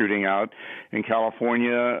 Look at the shooting out in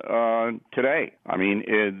California today. I mean,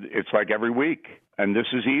 it's like every week, and this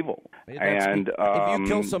is evil. And if you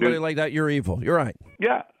kill somebody like that, you're evil. You're right.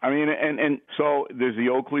 Yeah, I mean, and so there's the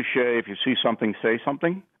old cliche: if you see something, say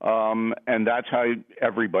something, and that's how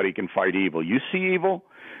everybody can fight evil. You see evil,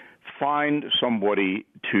 find somebody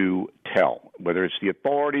to tell, whether it's the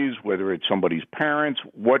authorities, whether it's somebody's parents,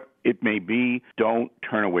 what it may be. Don't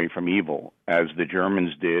turn away from evil, as the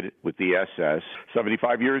Germans did with the SS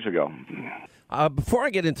 75 years ago. Before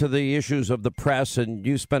I get into the issues of the press, and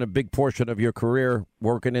you spent a big portion of your career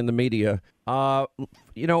working in the media, I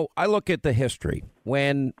look at the history.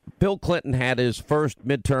 When Bill Clinton had his first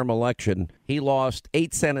midterm election, he lost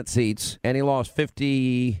 8 Senate seats, and he lost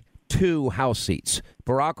 52 House seats.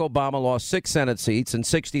 Barack Obama lost 6 Senate seats and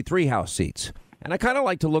 63 House seats. And I kind of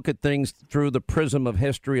like to look at things through the prism of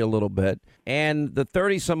history a little bit. And the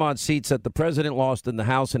 30-some-odd seats that the president lost in the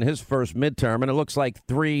House in his first midterm, and it looks like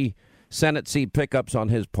 3 Senate seat pickups on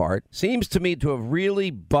his part, seems to me to have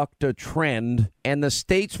really bucked a trend. And the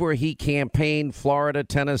states where he campaigned, Florida,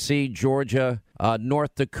 Tennessee, Georgia,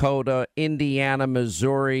 North Dakota, Indiana,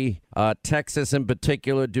 Missouri, Texas in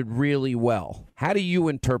particular, did really well. How do you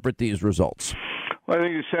interpret these results? Well, I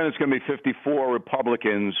think the Senate's going to be 54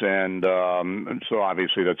 Republicans, and so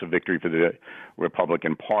obviously that's a victory for the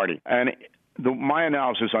Republican Party. And my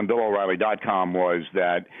analysis on BillO'Reilly.com was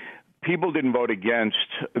that people didn't vote against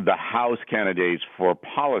the House candidates for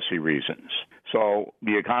policy reasons. So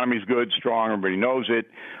the economy's good, strong, everybody knows it.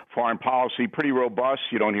 Foreign policy, pretty robust.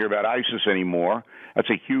 You don't hear about ISIS anymore. That's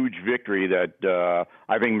a huge victory that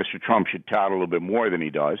I think Mr. Trump should tout a little bit more than he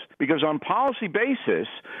does. Because on policy basis,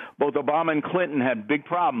 both Obama and Clinton had big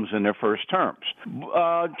problems in their first terms.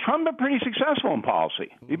 Trump been pretty successful in policy.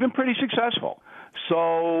 He's been pretty successful.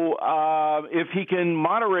 So if he can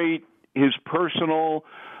moderate his personal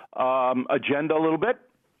agenda a little bit,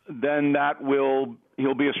 then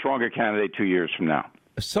he'll be a stronger candidate 2 years from now.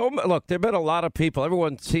 So, look, there have been a lot of people.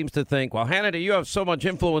 Everyone seems to think, well, Hannity, you have so much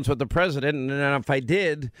influence with the president. And if I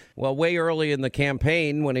did, well, way early in the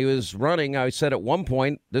campaign when he was running, I said at one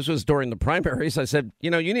point, this was during the primaries, I said,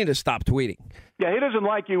 you need to stop tweeting. Yeah, he doesn't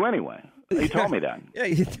like you anyway. He told me that. Yeah,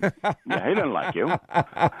 he doesn't like you.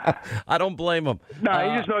 I don't blame him. No,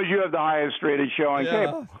 he just knows you have the highest rated show on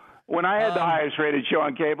cable. When I had the highest rated show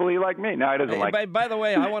on cable, he liked me. No, he doesn't like me. By the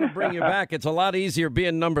way, I want to bring you back. It's a lot easier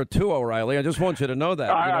being number 2, O'Reilly. I just want you to know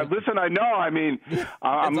that. Listen, I know. I mean,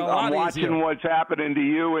 I'm watching what's happening to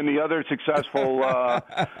you and the other successful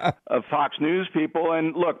Fox News people.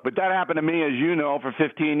 And look, but that happened to me, as you know, for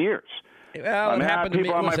 15 years. Well, it happened to me.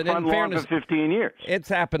 Listen, in fairness, for 15 years. It's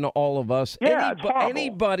happened to all of us. Yeah,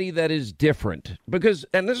 anybody that is different.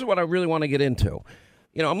 And this is what I really want to get into.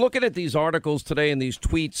 I'm looking at these articles today and these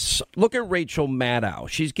tweets. Look at Rachel Maddow.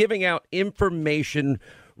 She's giving out information.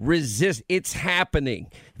 It's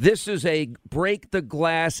happening. This is a break the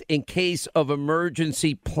glass in case of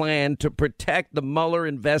emergency plan to protect the Mueller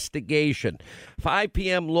investigation. 5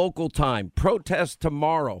 p.m. local time. Protest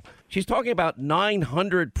tomorrow. She's talking about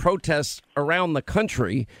 900 protests around the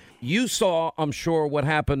country. You saw, I'm sure, what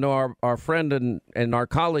happened to our friend and our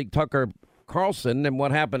colleague Tucker Carlson and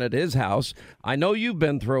what happened at his house. I know you've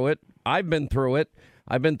been through it. I've been through it.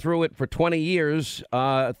 I've been through it for 20 years,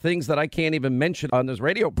 things that I can't even mention on this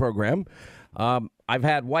radio program. I've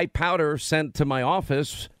had white powder sent to my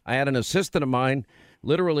office. I had an assistant of mine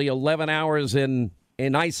literally 11 hours in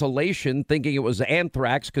isolation thinking it was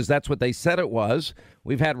anthrax because that's what they said it was.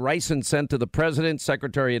 We've had ricin sent to the president,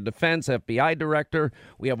 Secretary of Defense, FBI director.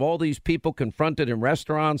 We have all these people confronted in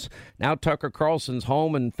restaurants. Now Tucker Carlson's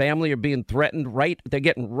home and family are being threatened. They're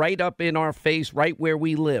getting right up in our face, right where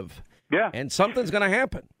we live. Yeah. And something's going to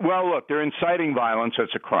happen. Well, look, they're inciting violence.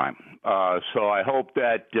 That's a crime. So I hope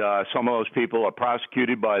that some of those people are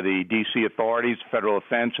prosecuted by the D.C. authorities, federal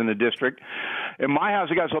offense in the district. In my house,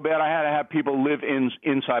 it got so bad I had to have people live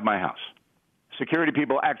inside my house. Security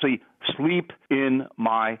people actually sleep in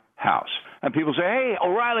my house. And people say, hey,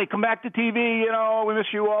 O'Reilly, come back to TV. We miss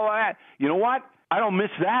you, all that. You know what? I don't miss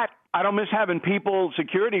that. I don't miss having people,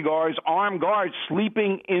 security guards, armed guards,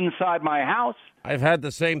 sleeping inside my house. I've had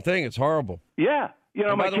the same thing. It's horrible. Yeah.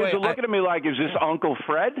 My kids are looking at me like, is this Uncle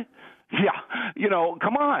Fred? Yeah,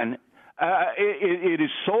 come on. It is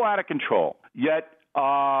so out of control. Yet,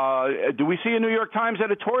 do we see a New York Times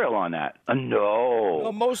editorial on that? No.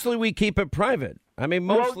 Well, mostly we keep it private. I mean,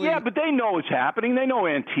 mostly. Well, yeah, but they know it's happening. They know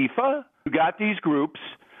Antifa. You got these groups,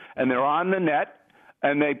 and they're on the net,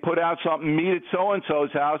 and they put out something, meet at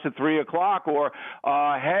so-and-so's house at 3 o'clock, or,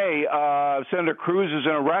 hey, Senator Cruz is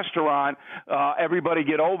in a restaurant. Everybody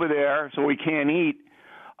get over there so we can't eat.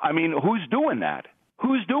 I mean, who's doing that?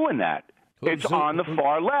 Who's doing that? It's on the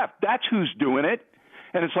far left. That's who's doing it.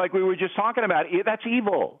 And it's like we were just talking about. That's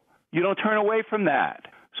evil. You don't turn away from that.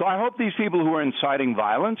 So I hope these people who are inciting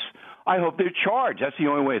violence, I hope they're charged. That's the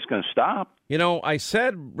only way it's going to stop. You know, I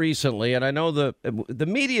said recently, and I know the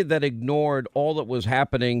media that ignored all that was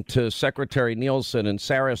happening to Secretary Nielsen and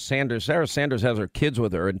Sarah Sanders. Sarah Sanders has her kids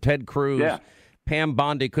with her, and Ted Cruz. Yeah. Pam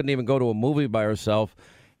Bondi couldn't even go to a movie by herself.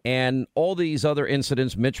 And all these other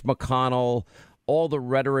incidents, Mitch McConnell, all the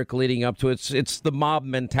rhetoric leading up to it, it's the mob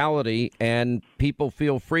mentality, and people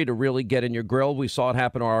feel free to really get in your grill. We saw it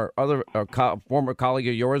happen to our former colleague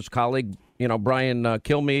of yours, Brian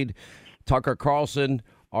Kilmeade, Tucker Carlson.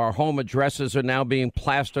 Our home addresses are now being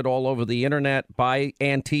plastered all over the internet by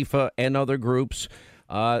Antifa and other groups.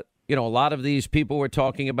 A lot of these people we're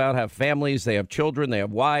talking about have families, they have children, they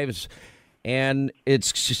have wives, and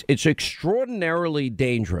it's extraordinarily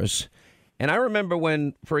dangerous. And I remember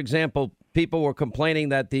when, for example, people were complaining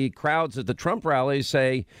that the crowds at the Trump rallies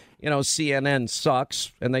say, CNN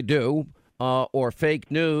sucks, and they do, or fake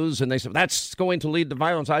news, and they said, that's going to lead to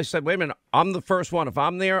violence. I said, wait a minute, I'm the first one. If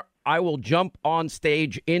I'm there, I will jump on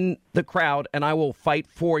stage in the crowd, and I will fight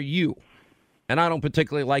for you. And I don't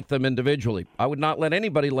particularly like them individually. I would not let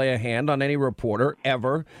anybody lay a hand on any reporter,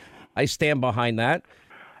 ever. I stand behind that.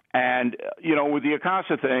 And, with the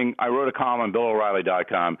Acosta thing, I wrote a column on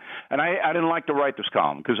BillO'Reilly.com, and I didn't like to write this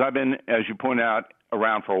column because I've been, as you pointed out,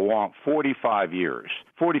 around for a long 45 years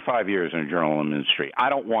in the journalism industry. I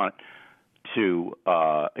don't want to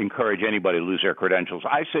encourage anybody to lose their credentials.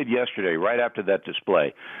 I said yesterday, right after that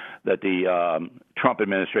display, that the Trump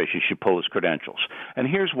administration should pull his credentials. And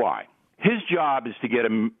here's why. His job is to get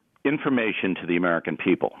information to the American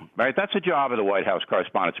people, right? That's a job of the White House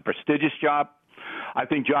correspondent. It's a prestigious job. I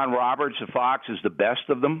think John Roberts of Fox is the best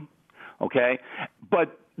of them, okay?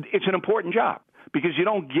 But it's an important job because you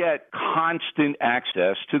don't get constant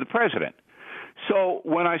access to the president. So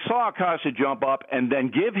when I saw Acosta jump up and then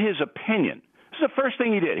give his opinion, this is the first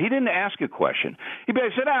thing he did. He didn't ask a question. He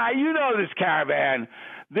basically said, this caravan,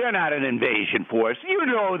 they're not an invasion force. You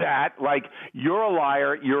know that. Like, you're a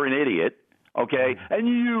liar. You're an idiot, okay? And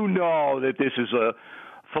you know that this is a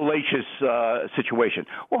fallacious situation.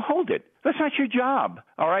 Well, hold it. That's not your job,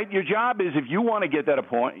 all right? Your job is, if you want to get that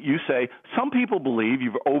point, you say, some people believe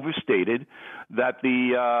you've overstated that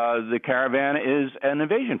the caravan is an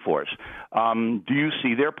invasion force. Do you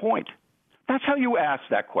see their point? That's how you ask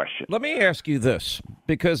that question. Let me ask you this,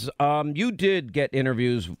 because you did get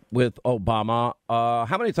interviews with Obama.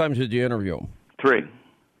 How many times did you interview him? 3.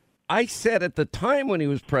 I said at the time when he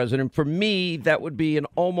was president, for me, that would be an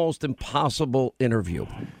almost impossible interview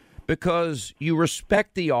because you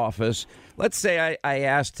respect the office. Let's say I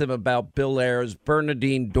asked him about Bill Ayers,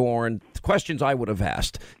 Bernardine Dorn, questions I would have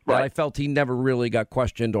asked that I felt he never really got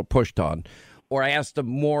questioned or pushed on. Or I asked him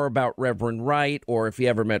more about Reverend Wright, or if he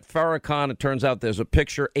ever met Farrakhan. It turns out there's a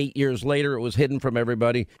picture 8 years later. It was hidden from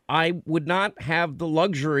everybody. I would not have the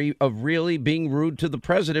luxury of really being rude to the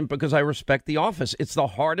president because I respect the office. It's the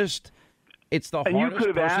hardest. And you could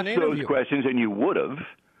have asked those questions, and you would have.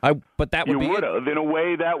 But that would be. You would have in a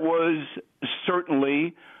way that was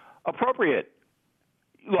certainly appropriate.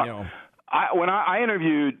 Look, when I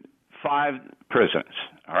interviewed 5 presidents,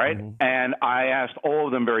 all right, and I asked all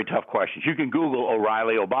of them very tough questions. You can Google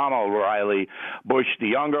O'Reilly Obama, O'Reilly Bush the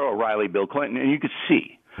Younger, O'Reilly Bill Clinton, and you could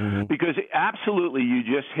see. Because absolutely, you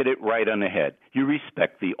just hit it right on the head. You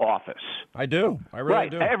respect the office. I do. I really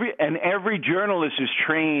do. Every journalist is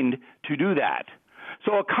trained to do that.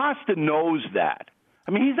 So Acosta knows that.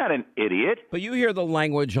 I mean, he's not an idiot. But you hear the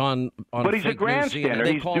language on but he's a grandstander.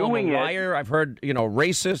 They he's call doing him a liar. I've heard,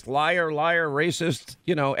 racist, liar, racist,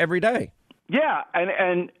 every day. Yeah,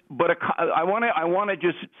 but I want to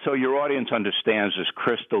just so your audience understands this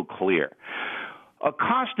crystal clear.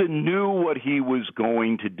 Acosta knew what he was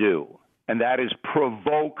going to do, and that is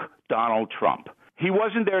provoke Donald Trump. He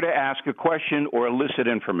wasn't there to ask a question or elicit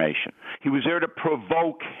information. He was there to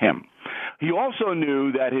provoke him. He also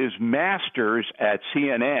knew that his masters at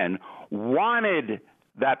CNN wanted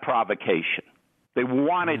that provocation. They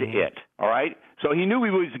wanted it, all right? So he knew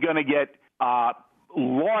he was going to get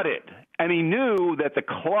lauded, and he knew that the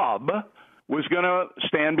club was going to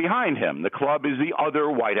stand behind him. The club is the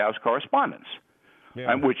other White House correspondents,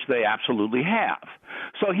 which they absolutely have.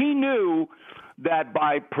 So he knew that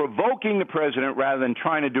by provoking the president rather than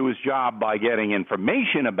trying to do his job by getting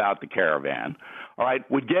information about the caravan, all right,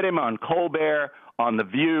 would get him on Colbert, on The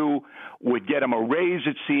View, would get him a raise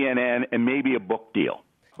at CNN, and maybe a book deal.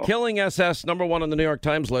 Killing SS, number one on the New York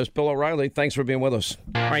Times list. Bill O'Reilly, thanks for being with us.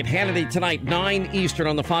 All right, Hannity tonight, 9 Eastern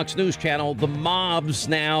on the Fox News Channel. The mob's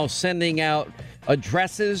now sending out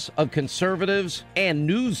addresses of conservatives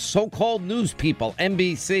and so-called news people.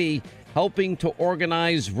 NBC helping to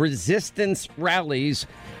organize resistance rallies.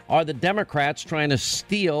 Are the Democrats trying to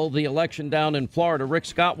steal the election down in Florida? Rick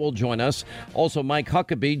Scott will join us. Also, Mike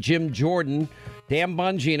Huckabee, Jim Jordan, Dan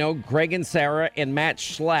Bongino, Greg and Sarah, and Matt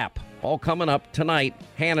Schlapp. All coming up tonight.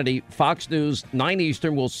 Hannity, Fox News, 9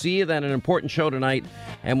 Eastern. We'll see you then. An important show tonight,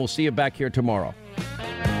 and we'll see you back here tomorrow.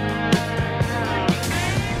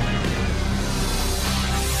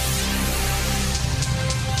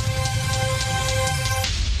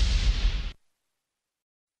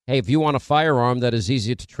 Hey, if you want a firearm that is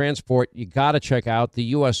easy to transport, you got to check out the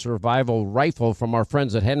U.S. Survival Rifle from our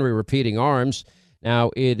friends at Henry Repeating Arms. Now,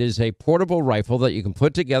 it is a portable rifle that you can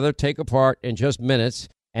put together, take apart in just minutes.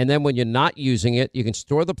 And then when you're not using it, you can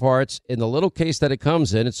store the parts in the little case that it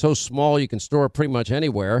comes in. It's so small you can store it pretty much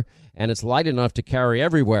anywhere, and it's light enough to carry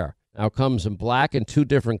everywhere. Now it comes in black and 2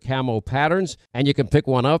 different camo patterns, and you can pick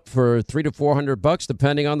one up for $300 to $400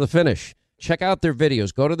 depending on the finish. Check out their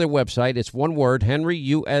videos. Go to their website. It's one word,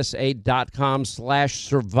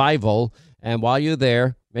 henryusa.com/survival. And while you're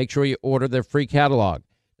there, make sure you order their free catalog.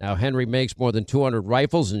 Now, Henry makes more than 200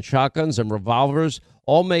 rifles and shotguns and revolvers,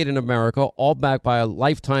 all made in America, all backed by a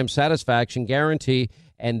lifetime satisfaction guarantee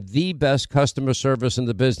and the best customer service in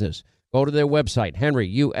the business. Go to their website,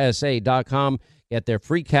 henryusa.com. Get their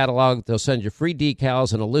free catalog. They'll send you free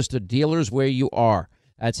decals and a list of dealers where you are.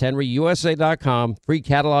 That's henryusa.com. Free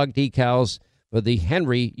catalog decals for the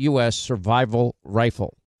Henry U.S. Survival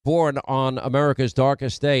Rifle. Born on America's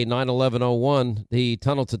darkest day, 9/11/01, the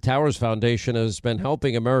Tunnel to Towers Foundation has been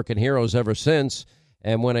helping American heroes ever since.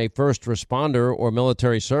 And when a first responder or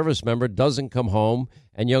military service member doesn't come home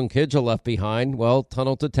and young kids are left behind, well,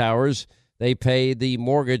 Tunnel to Towers, they pay the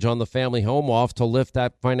mortgage on the family home off to lift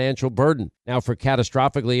that financial burden. Now, for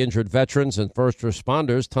catastrophically injured veterans and first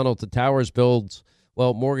responders, Tunnel to Towers builds,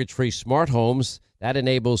 well, mortgage-free smart homes. That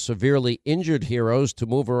enables severely injured heroes to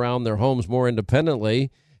move around their homes more independently.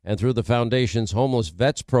 And through the Foundation's Homeless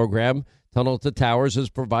Vets program, Tunnel to Towers is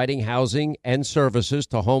providing housing and services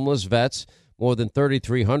to homeless vets. More than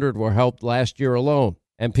 3,300 were helped last year alone.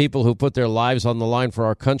 And people who put their lives on the line for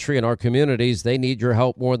our country and our communities, they need your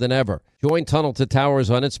help more than ever. Join Tunnel to Towers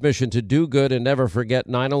on its mission to do good and never forget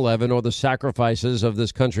 9/11 or the sacrifices of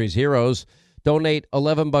this country's heroes. Donate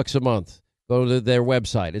 $11 a month. Go to their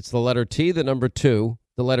website. It's the letter T, the number 2,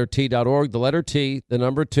 the letter T.org, the letter T, the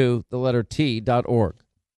number 2, the letter T.org.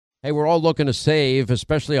 Hey, we're all looking to save,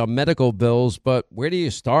 especially on medical bills, but where do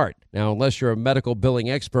you start? Now, unless you're a medical billing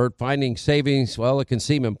expert, finding savings, well, it can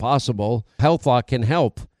seem impossible. HealthLock can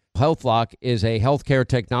help. HealthLock is a healthcare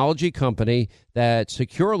technology company that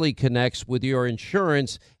securely connects with your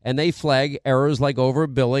insurance, and they flag errors like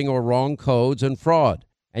overbilling or wrong codes and fraud.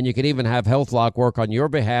 And you can even have HealthLock work on your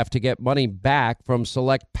behalf to get money back from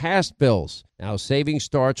select past bills. Now, saving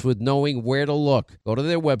starts with knowing where to look. Go to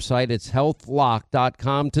their website. It's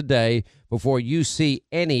healthlock.com today before you see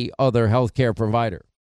any other healthcare provider.